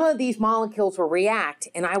 Some of these molecules will react,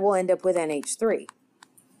 and I will end up with NH3.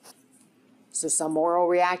 So some more will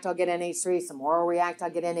react, I'll get NH3. Some more will react,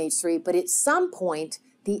 I'll get NH3. But at some point,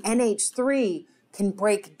 the NH3 can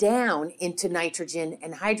break down into nitrogen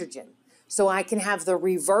and hydrogen. So I can have the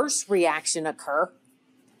reverse reaction occur.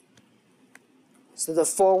 So the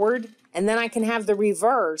forward, and then I can have the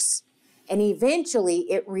reverse, and eventually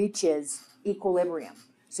it reaches equilibrium.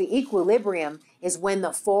 So equilibrium is when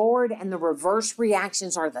the forward and the reverse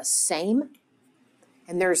reactions are the same,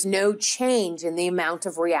 and there's no change in the amount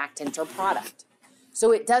of reactant or product.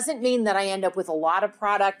 So it doesn't mean that I end up with a lot of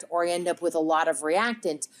product or I end up with a lot of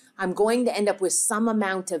reactant. I'm going to end up with some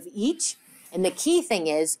amount of each. And the key thing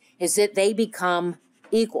is that they become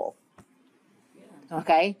equal.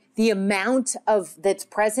 Okay? The amount of that's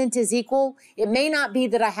present is equal. It may not be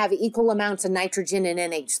that I have equal amounts of nitrogen and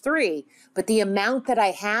NH3, but the amount that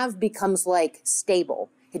I have becomes like stable.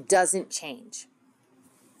 It doesn't change.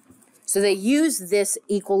 So they use this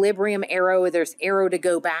equilibrium arrow. There's arrow to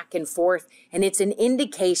go back and forth, and it's an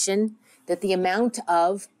indication that the amount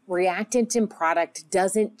of reactant and product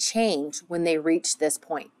doesn't change when they reach this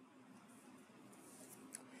point.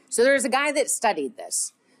 So there's a guy that studied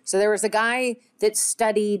this. So there was a guy that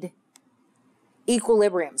studied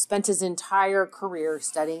equilibrium, spent his entire career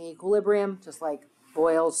studying equilibrium, just like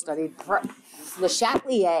Boyle studied Le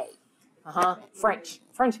Chatelier. French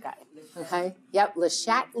guy. Okay. Yep. Le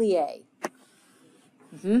Chatelier.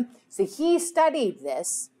 So he studied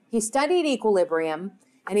this. He studied equilibrium,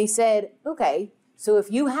 and he said, okay, so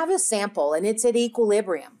if you have a sample and it's at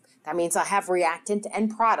equilibrium, that means I have reactant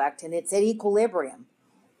and product, and it's at equilibrium.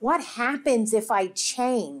 What happens if I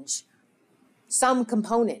change some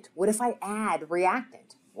component? What if I add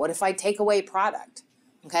reactant? What if I take away product?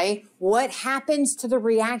 Okay, what happens to the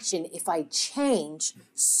reaction if I change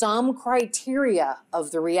some criteria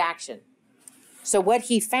of the reaction? So what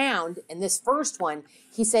he found in this first one,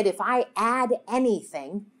 he said if I add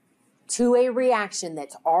anything to a reaction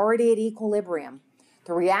that's already at equilibrium,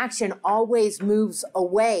 the reaction always moves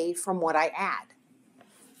away from what I add.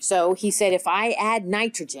 So he said if I add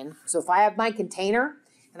nitrogen, so if I have my container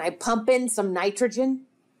and I pump in some nitrogen,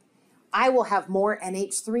 I will have more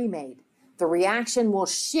NH3 made. The reaction will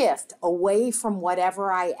shift away from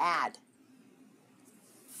whatever I add.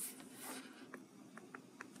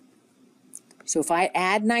 So if I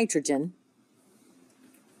add nitrogen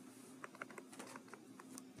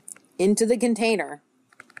into the container,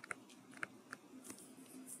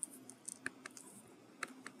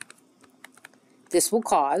 this will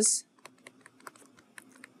cause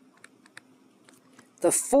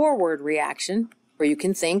the forward reaction, or you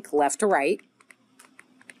can think left to right,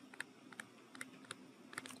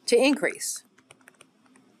 to increase.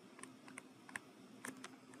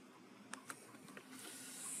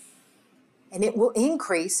 And it will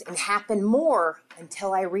increase and happen more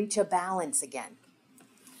until I reach a balance again.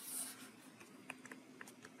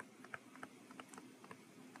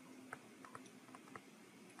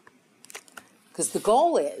 Because the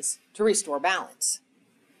goal is to restore balance.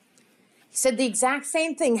 He said the exact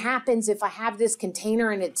same thing happens if I have this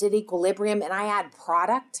container and it's at equilibrium and I add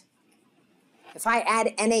product. If I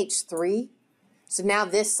add NH3, so now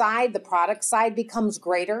this side, the product side, becomes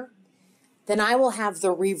greater, then I will have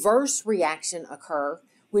the reverse reaction occur,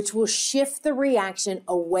 which will shift the reaction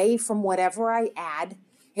away from whatever I add.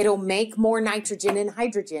 It'll make more nitrogen and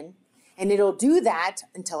hydrogen, and it'll do that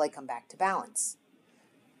until I come back to balance.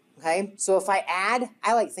 Okay, so if I add,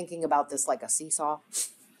 I like thinking about this like a seesaw.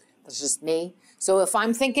 That's just me. So if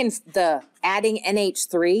I'm thinking the adding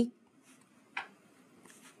NH3,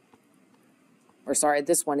 or sorry,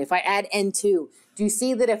 this one, if I add N2, do you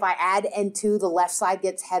see that if I add N2, the left side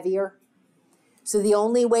gets heavier? So the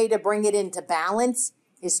only way to bring it into balance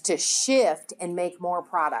is to shift and make more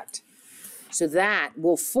product. So that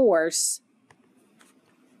will force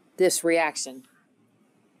this reaction.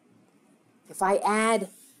 If I add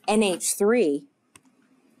NH3,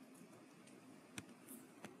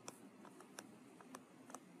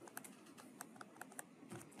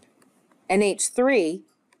 NH3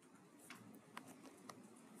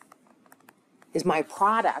 is my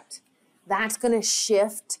product. That's going to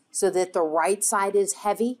shift so that the right side is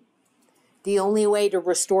heavy. The only way to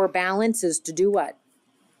restore balance is to do what?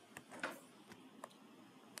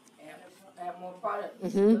 Add more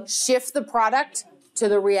product. Shift the product to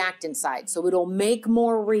the reactant side. So it'll make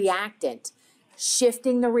more reactant.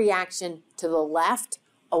 shifting the reaction to the left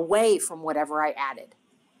away from whatever I added.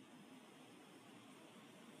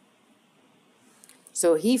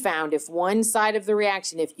 So he found if one side of the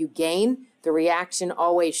reaction, if you gain, the reaction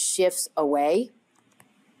always shifts away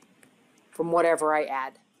from whatever I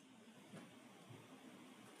add.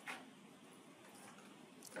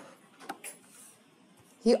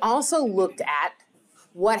 He also looked at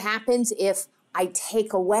what happens if I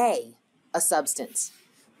take away a substance.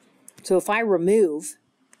 So if I remove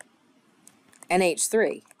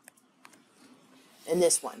NH3 in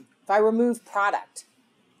this one, if I remove product,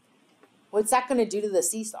 what's that going to do to the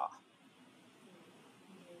seesaw?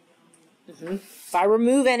 If I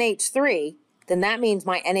remove NH3, then that means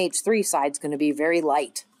my NH3 side is going to be very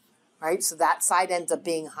light, right? So that side ends up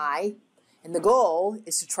being high. And the goal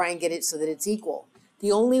is to try and get it so that it's equal.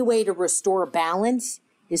 The only way to restore balance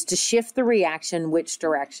is to shift the reaction which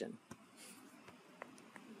direction?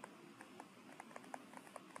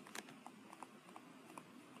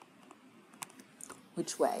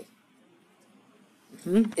 Which way?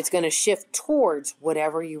 It's going to shift towards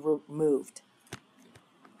whatever you removed.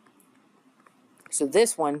 So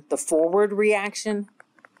this one, the forward reaction,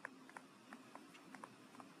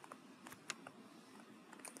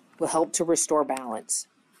 will help to restore balance.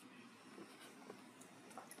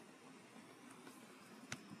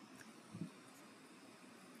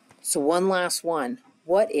 So one last one.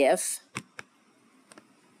 What if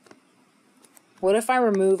I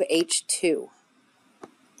remove H2?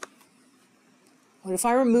 What if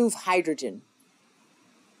I remove hydrogen?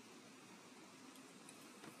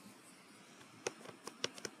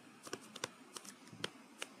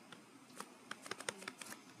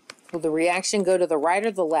 Will the reaction go to the right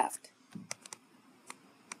or the left?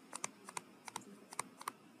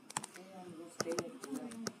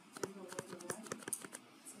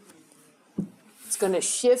 It's going to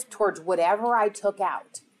shift towards whatever I took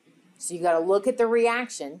out. So you got to look at the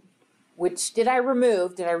reaction. Which did I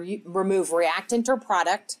remove? Did I remove reactant or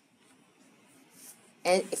product?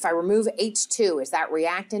 And if I remove H2, is that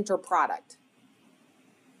reactant or product?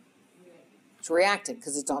 It's reactant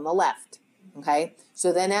because it's on the left. Okay?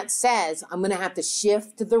 So then that says I'm going to have to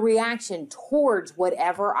shift the reaction towards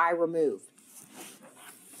whatever I remove.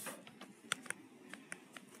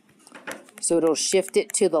 So it'll shift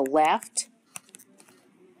it to the left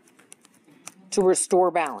to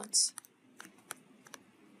restore balance.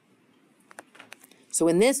 So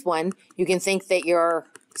in this one, you can think that your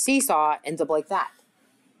seesaw ends up like that.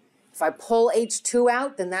 If I pull H2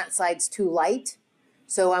 out, then that side's too light.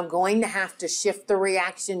 So I'm going to have to shift the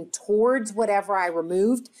reaction towards whatever I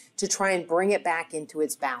removed to try and bring it back into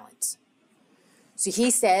its balance. So he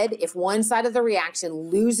said if one side of the reaction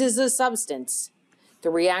loses a substance, the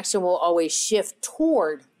reaction will always shift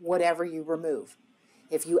toward whatever you remove.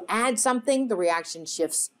 If you add something, the reaction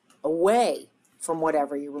shifts away from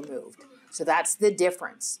whatever you removed. So that's the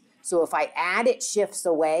difference. So if I add, it shifts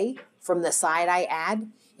away from the side I add.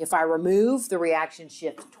 If I remove, the reaction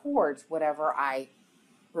shifts towards whatever I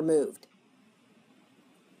removed.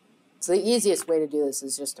 So the easiest way to do this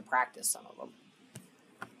is just to practice some of them.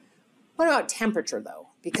 What about temperature though?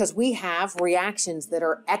 Because we have reactions that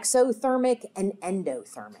are exothermic and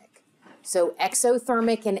endothermic. So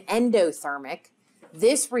exothermic and endothermic,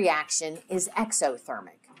 this reaction is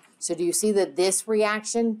exothermic. So do you see that this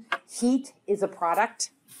reaction, heat is a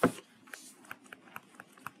product?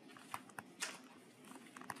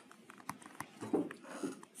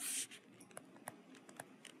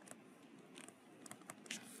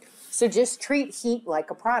 So just treat heat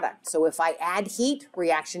like a product. So if I add heat,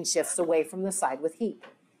 reaction shifts away from the side with heat.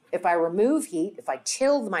 If I remove heat, if I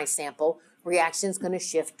chilled my sample, reaction's going to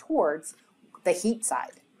shift towards the heat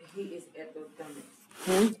side. The heat is exothermic.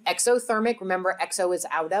 Exothermic, remember exo is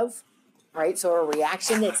out of, right? So a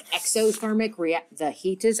reaction that's exothermic, the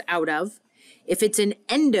heat is out of. If it's an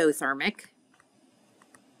endothermic,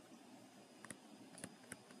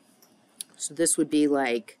 so this would be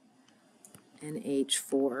like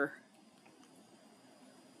NH4.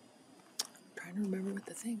 I'm trying to remember what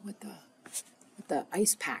the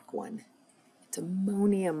ice pack one. It's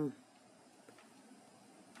ammonium.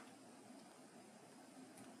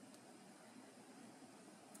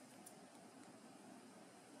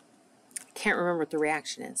 Can't remember what the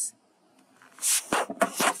reaction is. Hold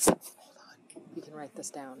on. You can write this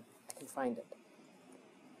down. I can find it.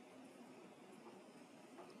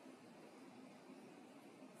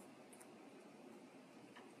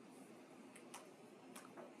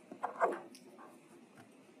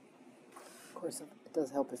 Of course, it does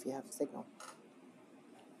help if you have a signal.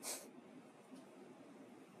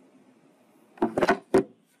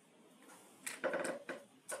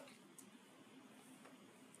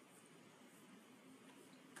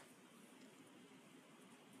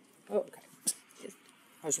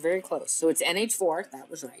 was very close. So it's NH4. That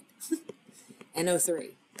was right.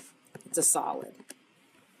 NO3. It's a solid.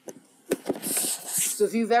 So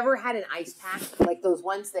if you've ever had an ice pack, like those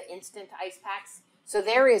ones, the instant ice packs, so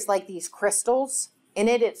there is like these crystals in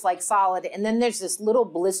it. It's like solid. And then there's this little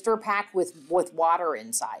blister pack with water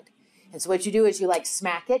inside. And so what you do is you like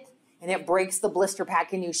smack it and it breaks the blister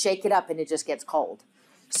pack and you shake it up and it just gets cold.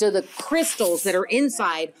 So the crystals that are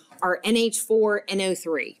inside are NH4,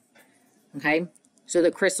 NO3. Okay? So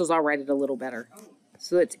the crystals, I'll write it a little better.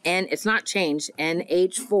 So it's not changed,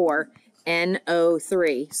 NH4,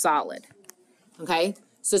 NO3, solid. Okay?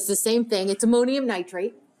 So it's the same thing. It's ammonium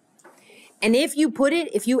nitrate. And if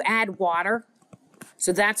you add water,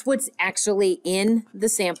 so that's what's actually in the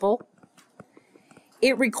sample,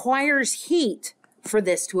 it requires heat for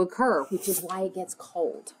this to occur, which is why it gets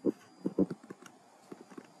cold.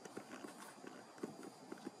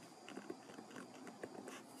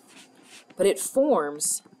 But it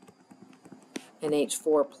forms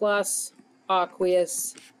NH4 plus,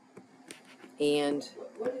 aqueous, and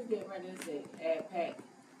What is that right there? Add pack.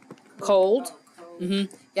 cold. Cold.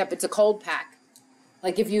 Yep, it's a cold pack.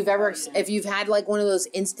 Like if you've had like one of those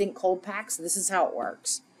instant cold packs, this is how it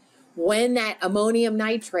works. When that ammonium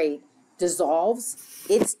nitrate dissolves,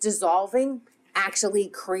 its dissolving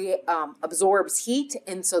actually absorbs heat,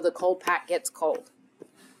 and so the cold pack gets cold.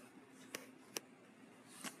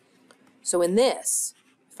 So in this,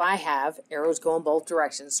 if I have arrows going both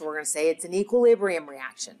directions, so we're going to say it's an equilibrium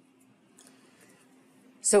reaction.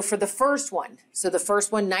 So for the first one,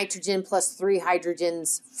 nitrogen plus 3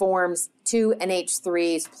 hydrogens forms 2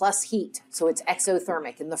 NH3s plus heat. So it's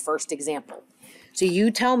exothermic in the first example. So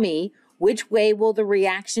you tell me, which way will the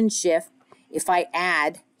reaction shift if I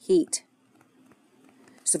add heat?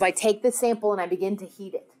 So if I take the sample and I begin to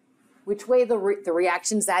heat it, which way the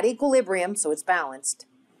reaction's at equilibrium, so it's balanced,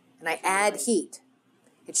 and I add heat.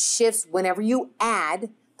 It shifts whenever you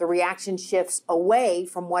add, the reaction shifts away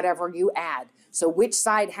from whatever you add. So which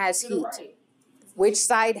side has heat? Right. Which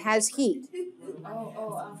side has heat?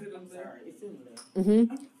 I'm sorry. It's in the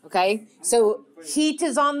left. Okay, so heat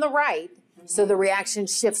is on the right, so the reaction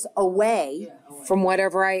shifts away from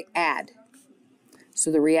whatever I add. So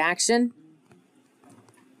the reaction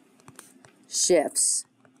shifts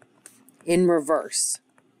in reverse.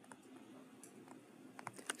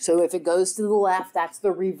 So if it goes to the left, that's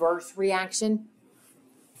the reverse reaction.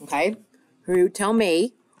 Okay, you tell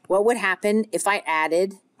me what would happen if I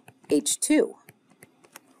added H2.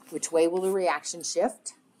 Which way will the reaction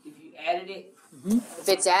shift? If you added it. If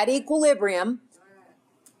it's at equilibrium,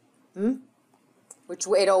 which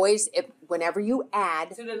way whenever you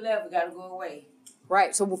add, To the left, we gotta go away.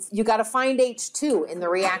 right, so you got to find H2 in the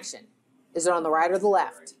reaction. Is it on the right or the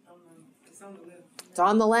left? It's on the left. It's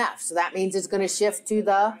on the left, so that means it's going to shift to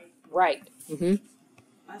the right. I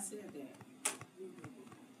said that.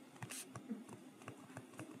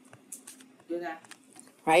 Did I?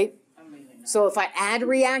 Right? I mean it. So if I add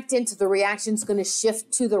reactant, the reaction's going to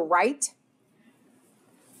shift to the right,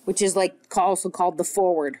 which is like also called the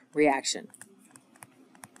forward reaction.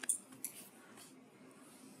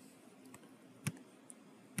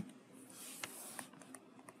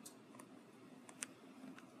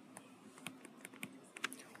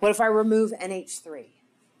 What if I remove NH3?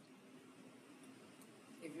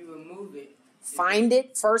 If you remove it. Find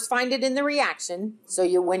it in the reaction.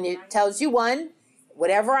 So when it tells you one,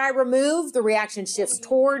 whatever I remove, the reaction shifts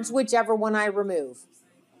towards whichever one I remove.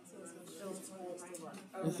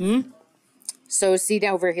 So see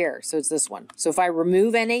over here. So it's this one. So if I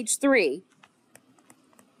remove NH3,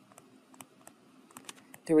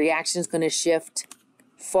 the reaction is going to shift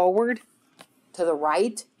forward to the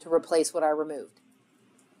right to replace what I removed.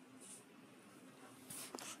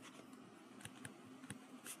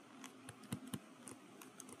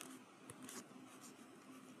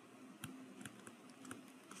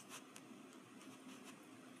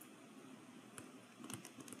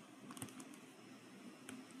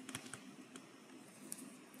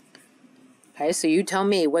 Okay, so you tell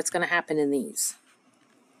me what's going to happen in these.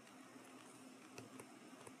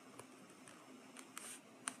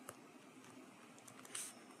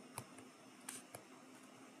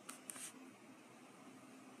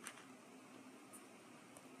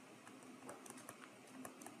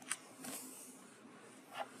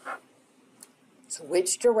 So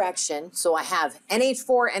which direction? So I have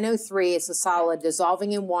NH4, NO3 is a solid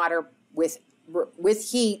dissolving in water with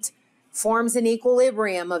heat, forms an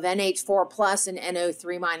equilibrium of NH4 plus and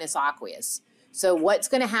NO3 minus aqueous. So what's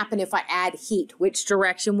going to happen if I add heat? Which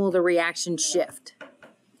direction will the reaction shift?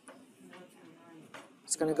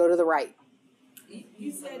 It's going to go to the right.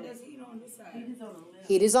 You said there's heat on this side.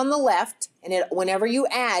 Heat is on the left, and whenever you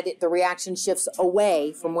add, the reaction shifts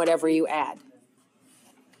away from whatever you add.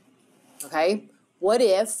 Okay? What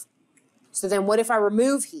if I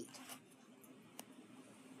remove heat?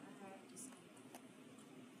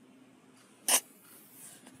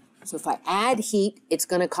 So if I add heat, it's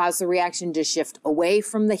going to cause the reaction to shift away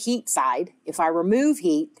from the heat side. If I remove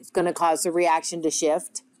heat, it's going to cause the reaction to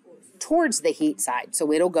shift towards the heat side.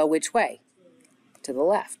 So it'll go which way? To the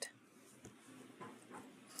left.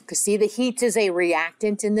 Because see, the heat is a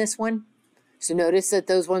reactant in this one. So notice that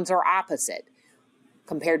those ones are opposite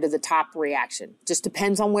compared to the top reaction. Just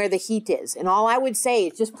depends on where the heat is. And all I would say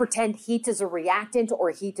is just pretend heat is a reactant or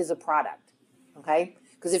heat is a product. Okay?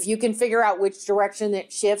 Because if you can figure out which direction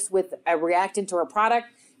it shifts with a reactant or a product,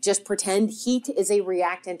 just pretend heat is a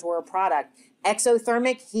reactant or a product.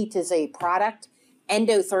 Exothermic heat is a product.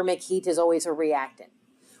 Endothermic heat is always a reactant.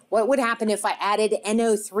 What would happen if I added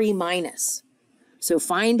NO3 minus? So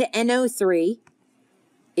find NO3.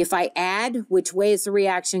 If I add, which way is the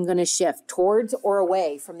reaction going to shift? Towards or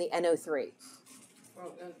away from the NO3?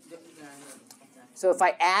 So if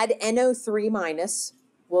I add NO3 minus,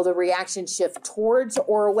 will the reaction shift towards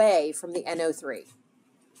or away from the NO3?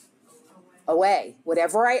 Away.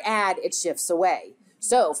 Whatever I add, it shifts away.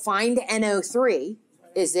 So find NO3.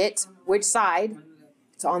 Is it which side?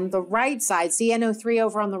 It's on the right side. See NO3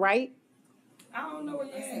 over on the right? I don't know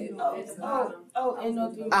what you're saying. NO3.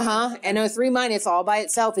 NO3 minus all by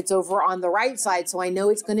itself. It's over on the right side, so I know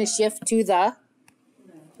it's going to shift to the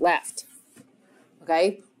left.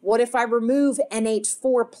 Okay? What if I remove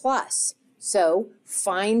NH4 plus? So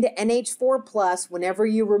find NH4 plus. Whenever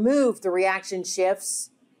you remove, the reaction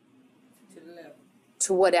shifts To the left.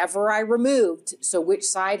 to whatever I removed. So which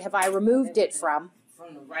side have I removed it from?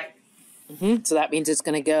 From the right. So that means it's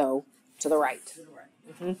going to go to the right. To the right.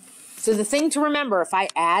 So the thing to remember, if I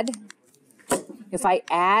add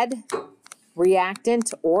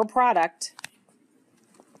reactant or product,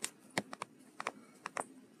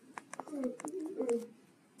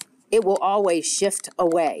 it will always shift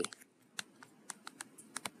away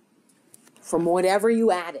from whatever you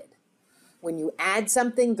added. When you add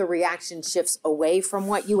something, the reaction shifts away from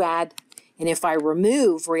what you add. And if I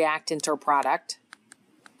remove reactant or product,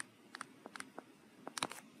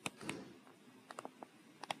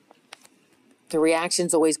 the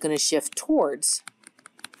reaction's always going to shift towards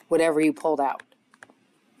whatever you pulled out.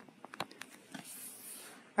 All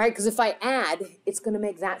right, because if I add, it's going to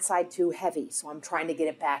make that side too heavy. So I'm trying to get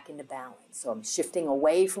it back into balance. So I'm shifting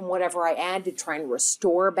away from whatever I add to try and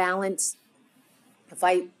restore balance. If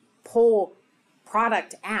I pull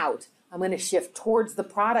product out, I'm going to shift towards the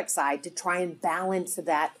product side to try and balance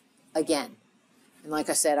that again. And like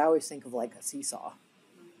I said, I always think of like a seesaw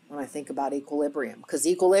when I think about equilibrium, because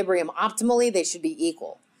equilibrium, optimally, they should be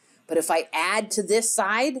equal. But if I add to this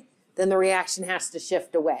side, then the reaction has to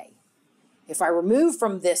shift away. If I remove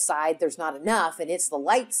from this side, there's not enough, and it's the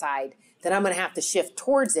light side, then I'm going to have to shift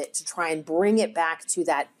towards it to try and bring it back to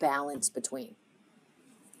that balance between.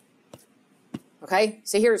 Okay,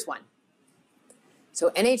 so here's one. So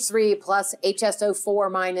NH3 plus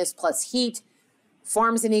HSO4 minus plus heat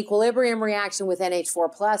forms an equilibrium reaction with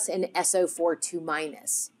NH4 plus and SO4 2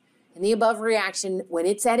 minus. In the above reaction, when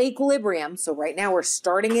it's at equilibrium, so right now we're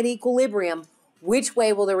starting at equilibrium, which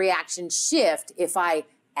way will the reaction shift if I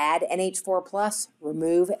add NH4 plus,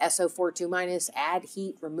 remove SO4 2 minus, add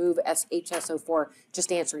heat, remove HSO4?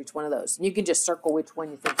 Just answer each one of those. And you can just circle which one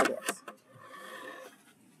you think it is.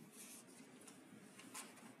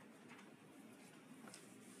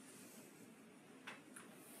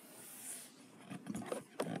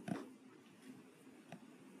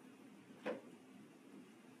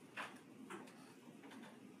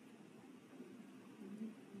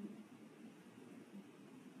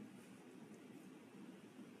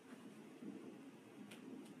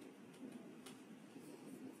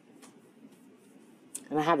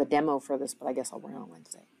 And I have a demo for this, but I guess I'll bring it on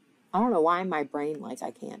Wednesday. I don't know why my brain, like,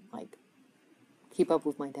 I can't, like, keep up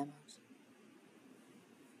with my demos.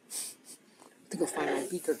 I have to go find my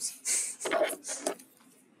beakers.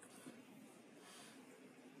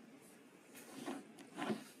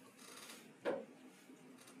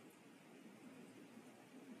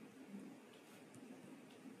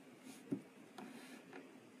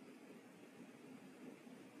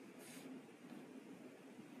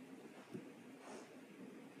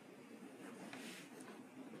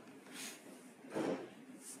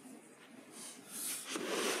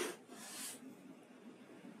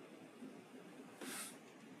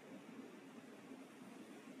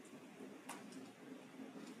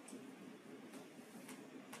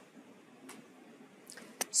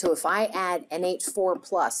 So if I add NH4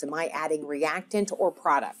 plus, am I adding reactant or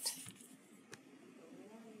product?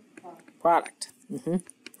 Product.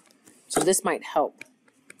 So this might help.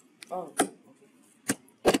 Oh.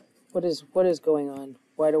 What is going on?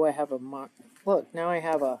 Why do I have a mock? Look, now I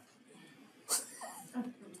have a.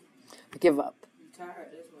 I give up. You're tired,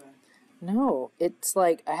 that's why. No, it's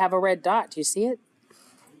like I have a red dot. Do you see it?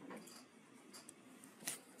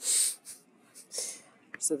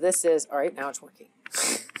 So this is, all right, now it's working.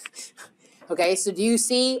 Okay, so do you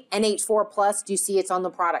see NH4 plus? Do you see it's on the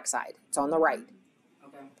product side? It's on the right.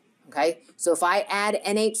 Okay. Okay, so if I add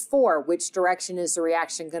NH4, which direction is the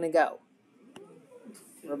reaction going to go?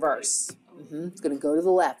 Reverse. It's going to go to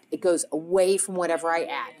the left. It goes away from whatever I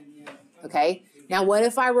add. Okay, now what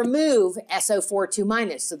if I remove SO4 2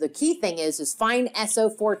 minus? So the key thing is find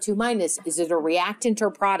SO4 2 minus. Is it a reactant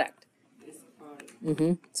or product? It's a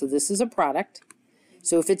product. So this is a product.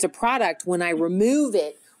 So if it's a product, when I remove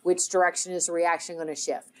it, which direction is the reaction going to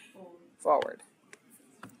shift? Forward.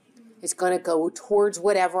 It's going to go towards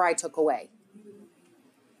whatever I took away.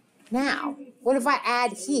 Now, what if I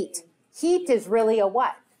add heat? Heat is really a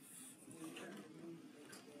what?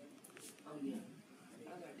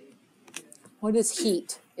 What is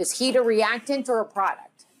heat? Is heat a reactant or a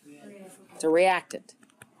product? It's a reactant.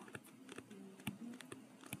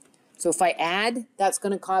 So if I add, that's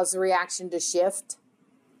going to cause the reaction to shift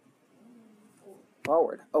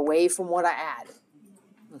forward, away from what I add.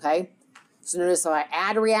 Okay? So notice if I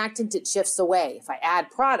add a reactant, it shifts away. If I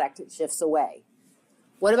add product, it shifts away.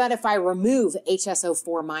 What about if I remove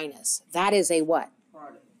HSO4 minus? That is a what?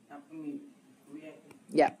 Product. Reactant.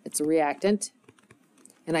 Yeah, it's a reactant.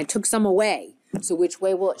 And I took some away. So which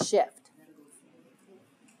way will it shift?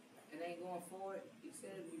 It ain't going forward. You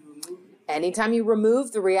said you removed it. Anytime you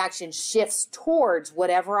remove, the reaction shifts towards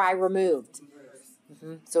whatever I removed.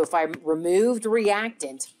 So if I removed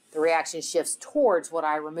reactant, the reaction shifts towards what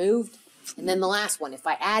I removed. And then the last one, if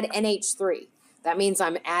I add NH3, that means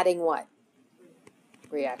I'm adding what?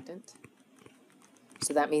 Reactant.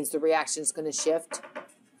 So that means the reaction is going to shift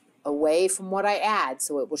away from what I add,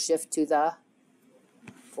 so it will shift to the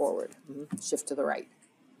forward, shift to the right.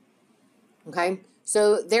 Okay,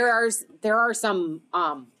 so there are some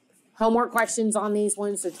homework questions on these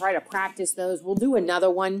ones, so try to practice those. We'll do another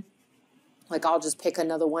one. Like I'll just pick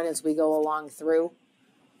another one as we go along through.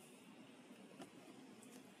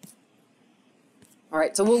 All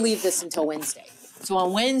right, so we'll leave this until Wednesday. So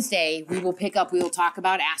on Wednesday, we will talk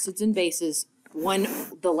about acids and bases.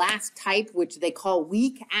 The last type, which they call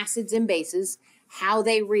weak acids and bases, how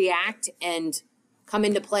they react and come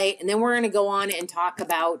into play. And then we're going to go on and talk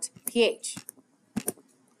about pH,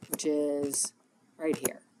 which is right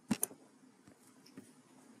here.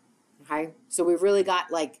 Okay, so we've really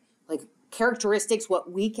got like characteristics, what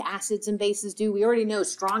weak acids and bases do. We already know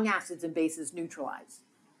strong acids and bases neutralize,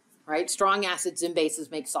 right? Strong acids and bases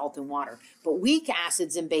make salt and water. But weak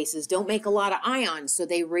acids and bases don't make a lot of ions, so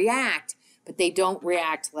they react, but they don't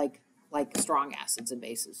react like strong acids and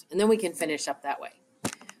bases. And then we can finish up that way.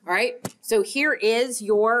 All right, so here is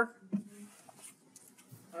your...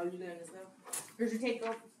 Are you doing this now? Here's your take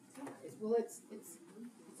home. Well, it's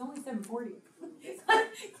only 7:40.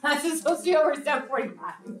 Class is supposed to be over 7:45.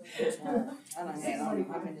 I don't have all the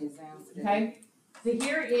exams today. Okay, so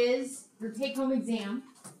here is your take home exam.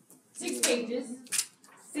 6 pages.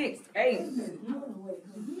 6, 8.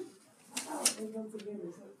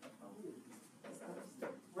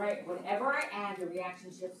 Right, whatever I add, the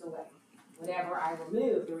reaction shifts away. Whatever I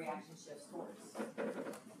remove, the reaction shifts towards.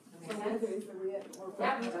 That makes sense?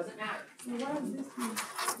 Yeah, it doesn't matter.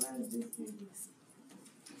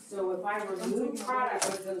 So if I remove product,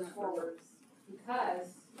 it goes forward. Because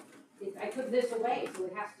if I took this away, so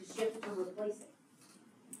it has to shift to replace it.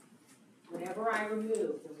 Whatever I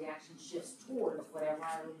remove, the reaction shifts towards whatever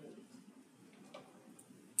I removed.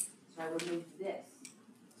 So I removed this.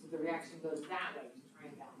 So the reaction goes that way to try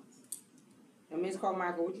and balance. And Ms.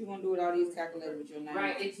 Carmichael, what you gonna do with all these calculators with your name?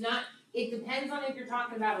 Right, it depends on if you're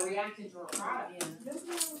talking about a reactant or a product.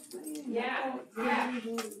 Yeah.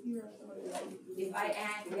 If I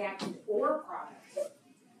add reactant or product,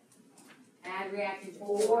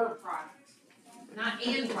 not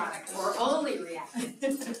and product, or only reactant. I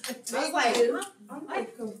was like, I'm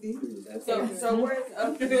confused. So where's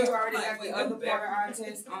you already got the other part of our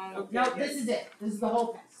test on? no, this is it. This is the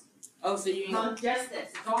whole test. Oh, so you Just this.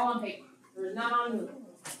 It's all on paper. There's none on Moodle.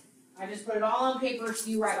 I just put it all on paper so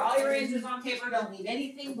you write all your answers on paper. Don't leave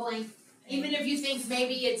anything blank. Even if you think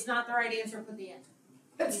maybe it's not the right answer, put the answer.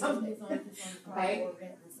 Okay.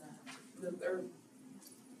 The third.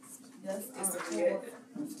 That's the reactant.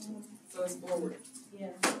 So it's forward.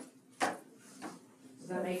 Yeah. Does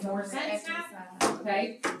that make more sense now?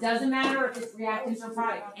 Okay, doesn't matter if it's reactant or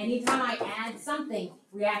product. Anytime I add something,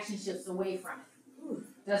 reaction shifts away from it.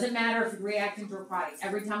 Doesn't matter if it's reactant or product.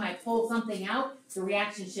 Every time I pull something out, the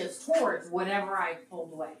reaction shifts towards whatever I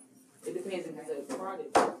pulled away. It depends if it's a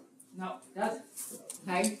product. No, it doesn't.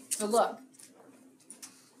 Okay, so look.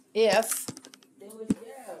 If, That's what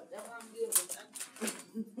I'm dealing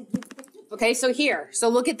with. okay, so here, so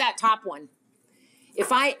look at that top one.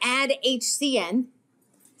 If I add HCN,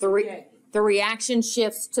 the reaction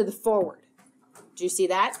shifts to the forward. Do you see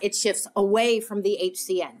that? It shifts away from the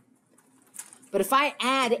HCN. But if I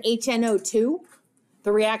add HNO2,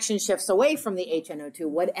 the reaction shifts away from the HNO2.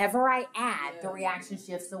 Whatever I add, the reaction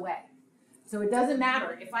shifts away. So it doesn't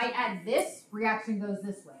matter. If I add this, reaction goes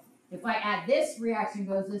this way. If I add this, reaction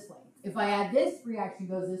goes this way. If I add this, reaction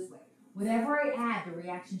goes this way. Whatever I add, the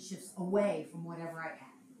reaction shifts away from whatever I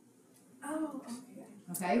add. Oh, okay.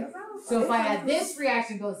 Okay? So if I add this,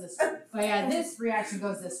 reaction goes this way. If I add this, reaction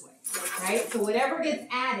goes this way. Right? So whatever gets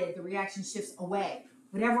added, the reaction shifts away.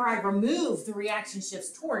 Whatever I remove, the reaction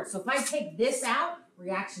shifts towards. So if I take this out,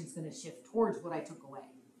 reaction's going to shift towards what I took away.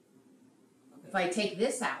 If I take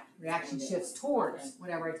this out, reaction shifts towards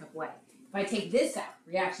whatever I took away. If I take this out,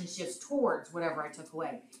 reaction shifts towards whatever I took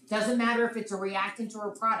away. Doesn't matter if it's a reactant or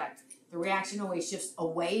a product. The reaction always shifts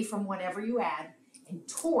away from whatever you add and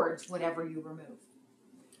towards whatever you remove.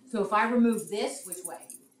 So if I remove this, which way?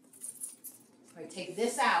 If I take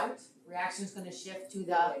this out, reaction's going to shift to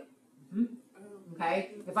the...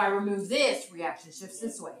 Okay? If I remove this, reaction shifts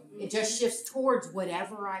this way. It just shifts towards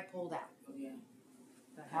whatever I pulled out.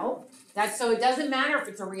 Does that help? So it doesn't matter if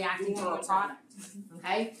it's a reactant or a product.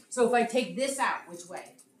 Okay? So if I take this out, which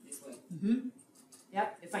way? This way.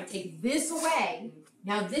 Yep. If I take this away,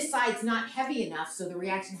 now this side's not heavy enough, so the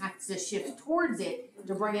reaction has to shift towards it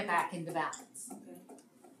to bring it back into balance.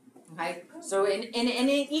 Okay? So in an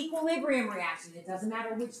equilibrium reaction, it doesn't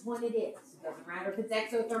matter which one it is. It doesn't matter if it's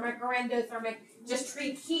exothermic or endothermic. Just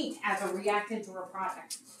treat heat as a reactant or a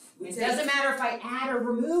product. It doesn't matter if I add or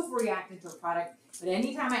remove reactant or product, but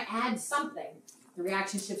anytime I add something, the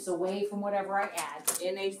reaction shifts away from whatever I add.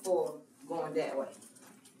 NH4 going that way.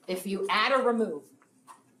 If you add or remove.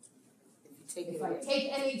 If I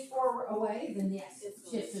take NH4 away, then yes, it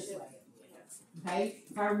shifts this way. Okay?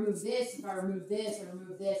 If I remove this, if I remove this, and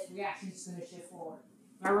remove this, reaction's going to shift forward.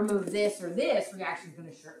 If I remove this or this, reaction's going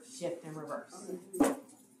to shift in reverse.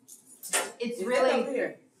 It's Is really... that up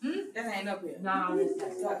here? That ain't up here. Not on this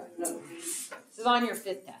test. No. This is on your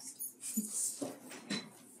 5th test.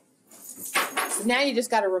 So now you just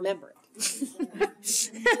got to remember it.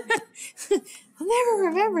 I'll never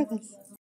remember this.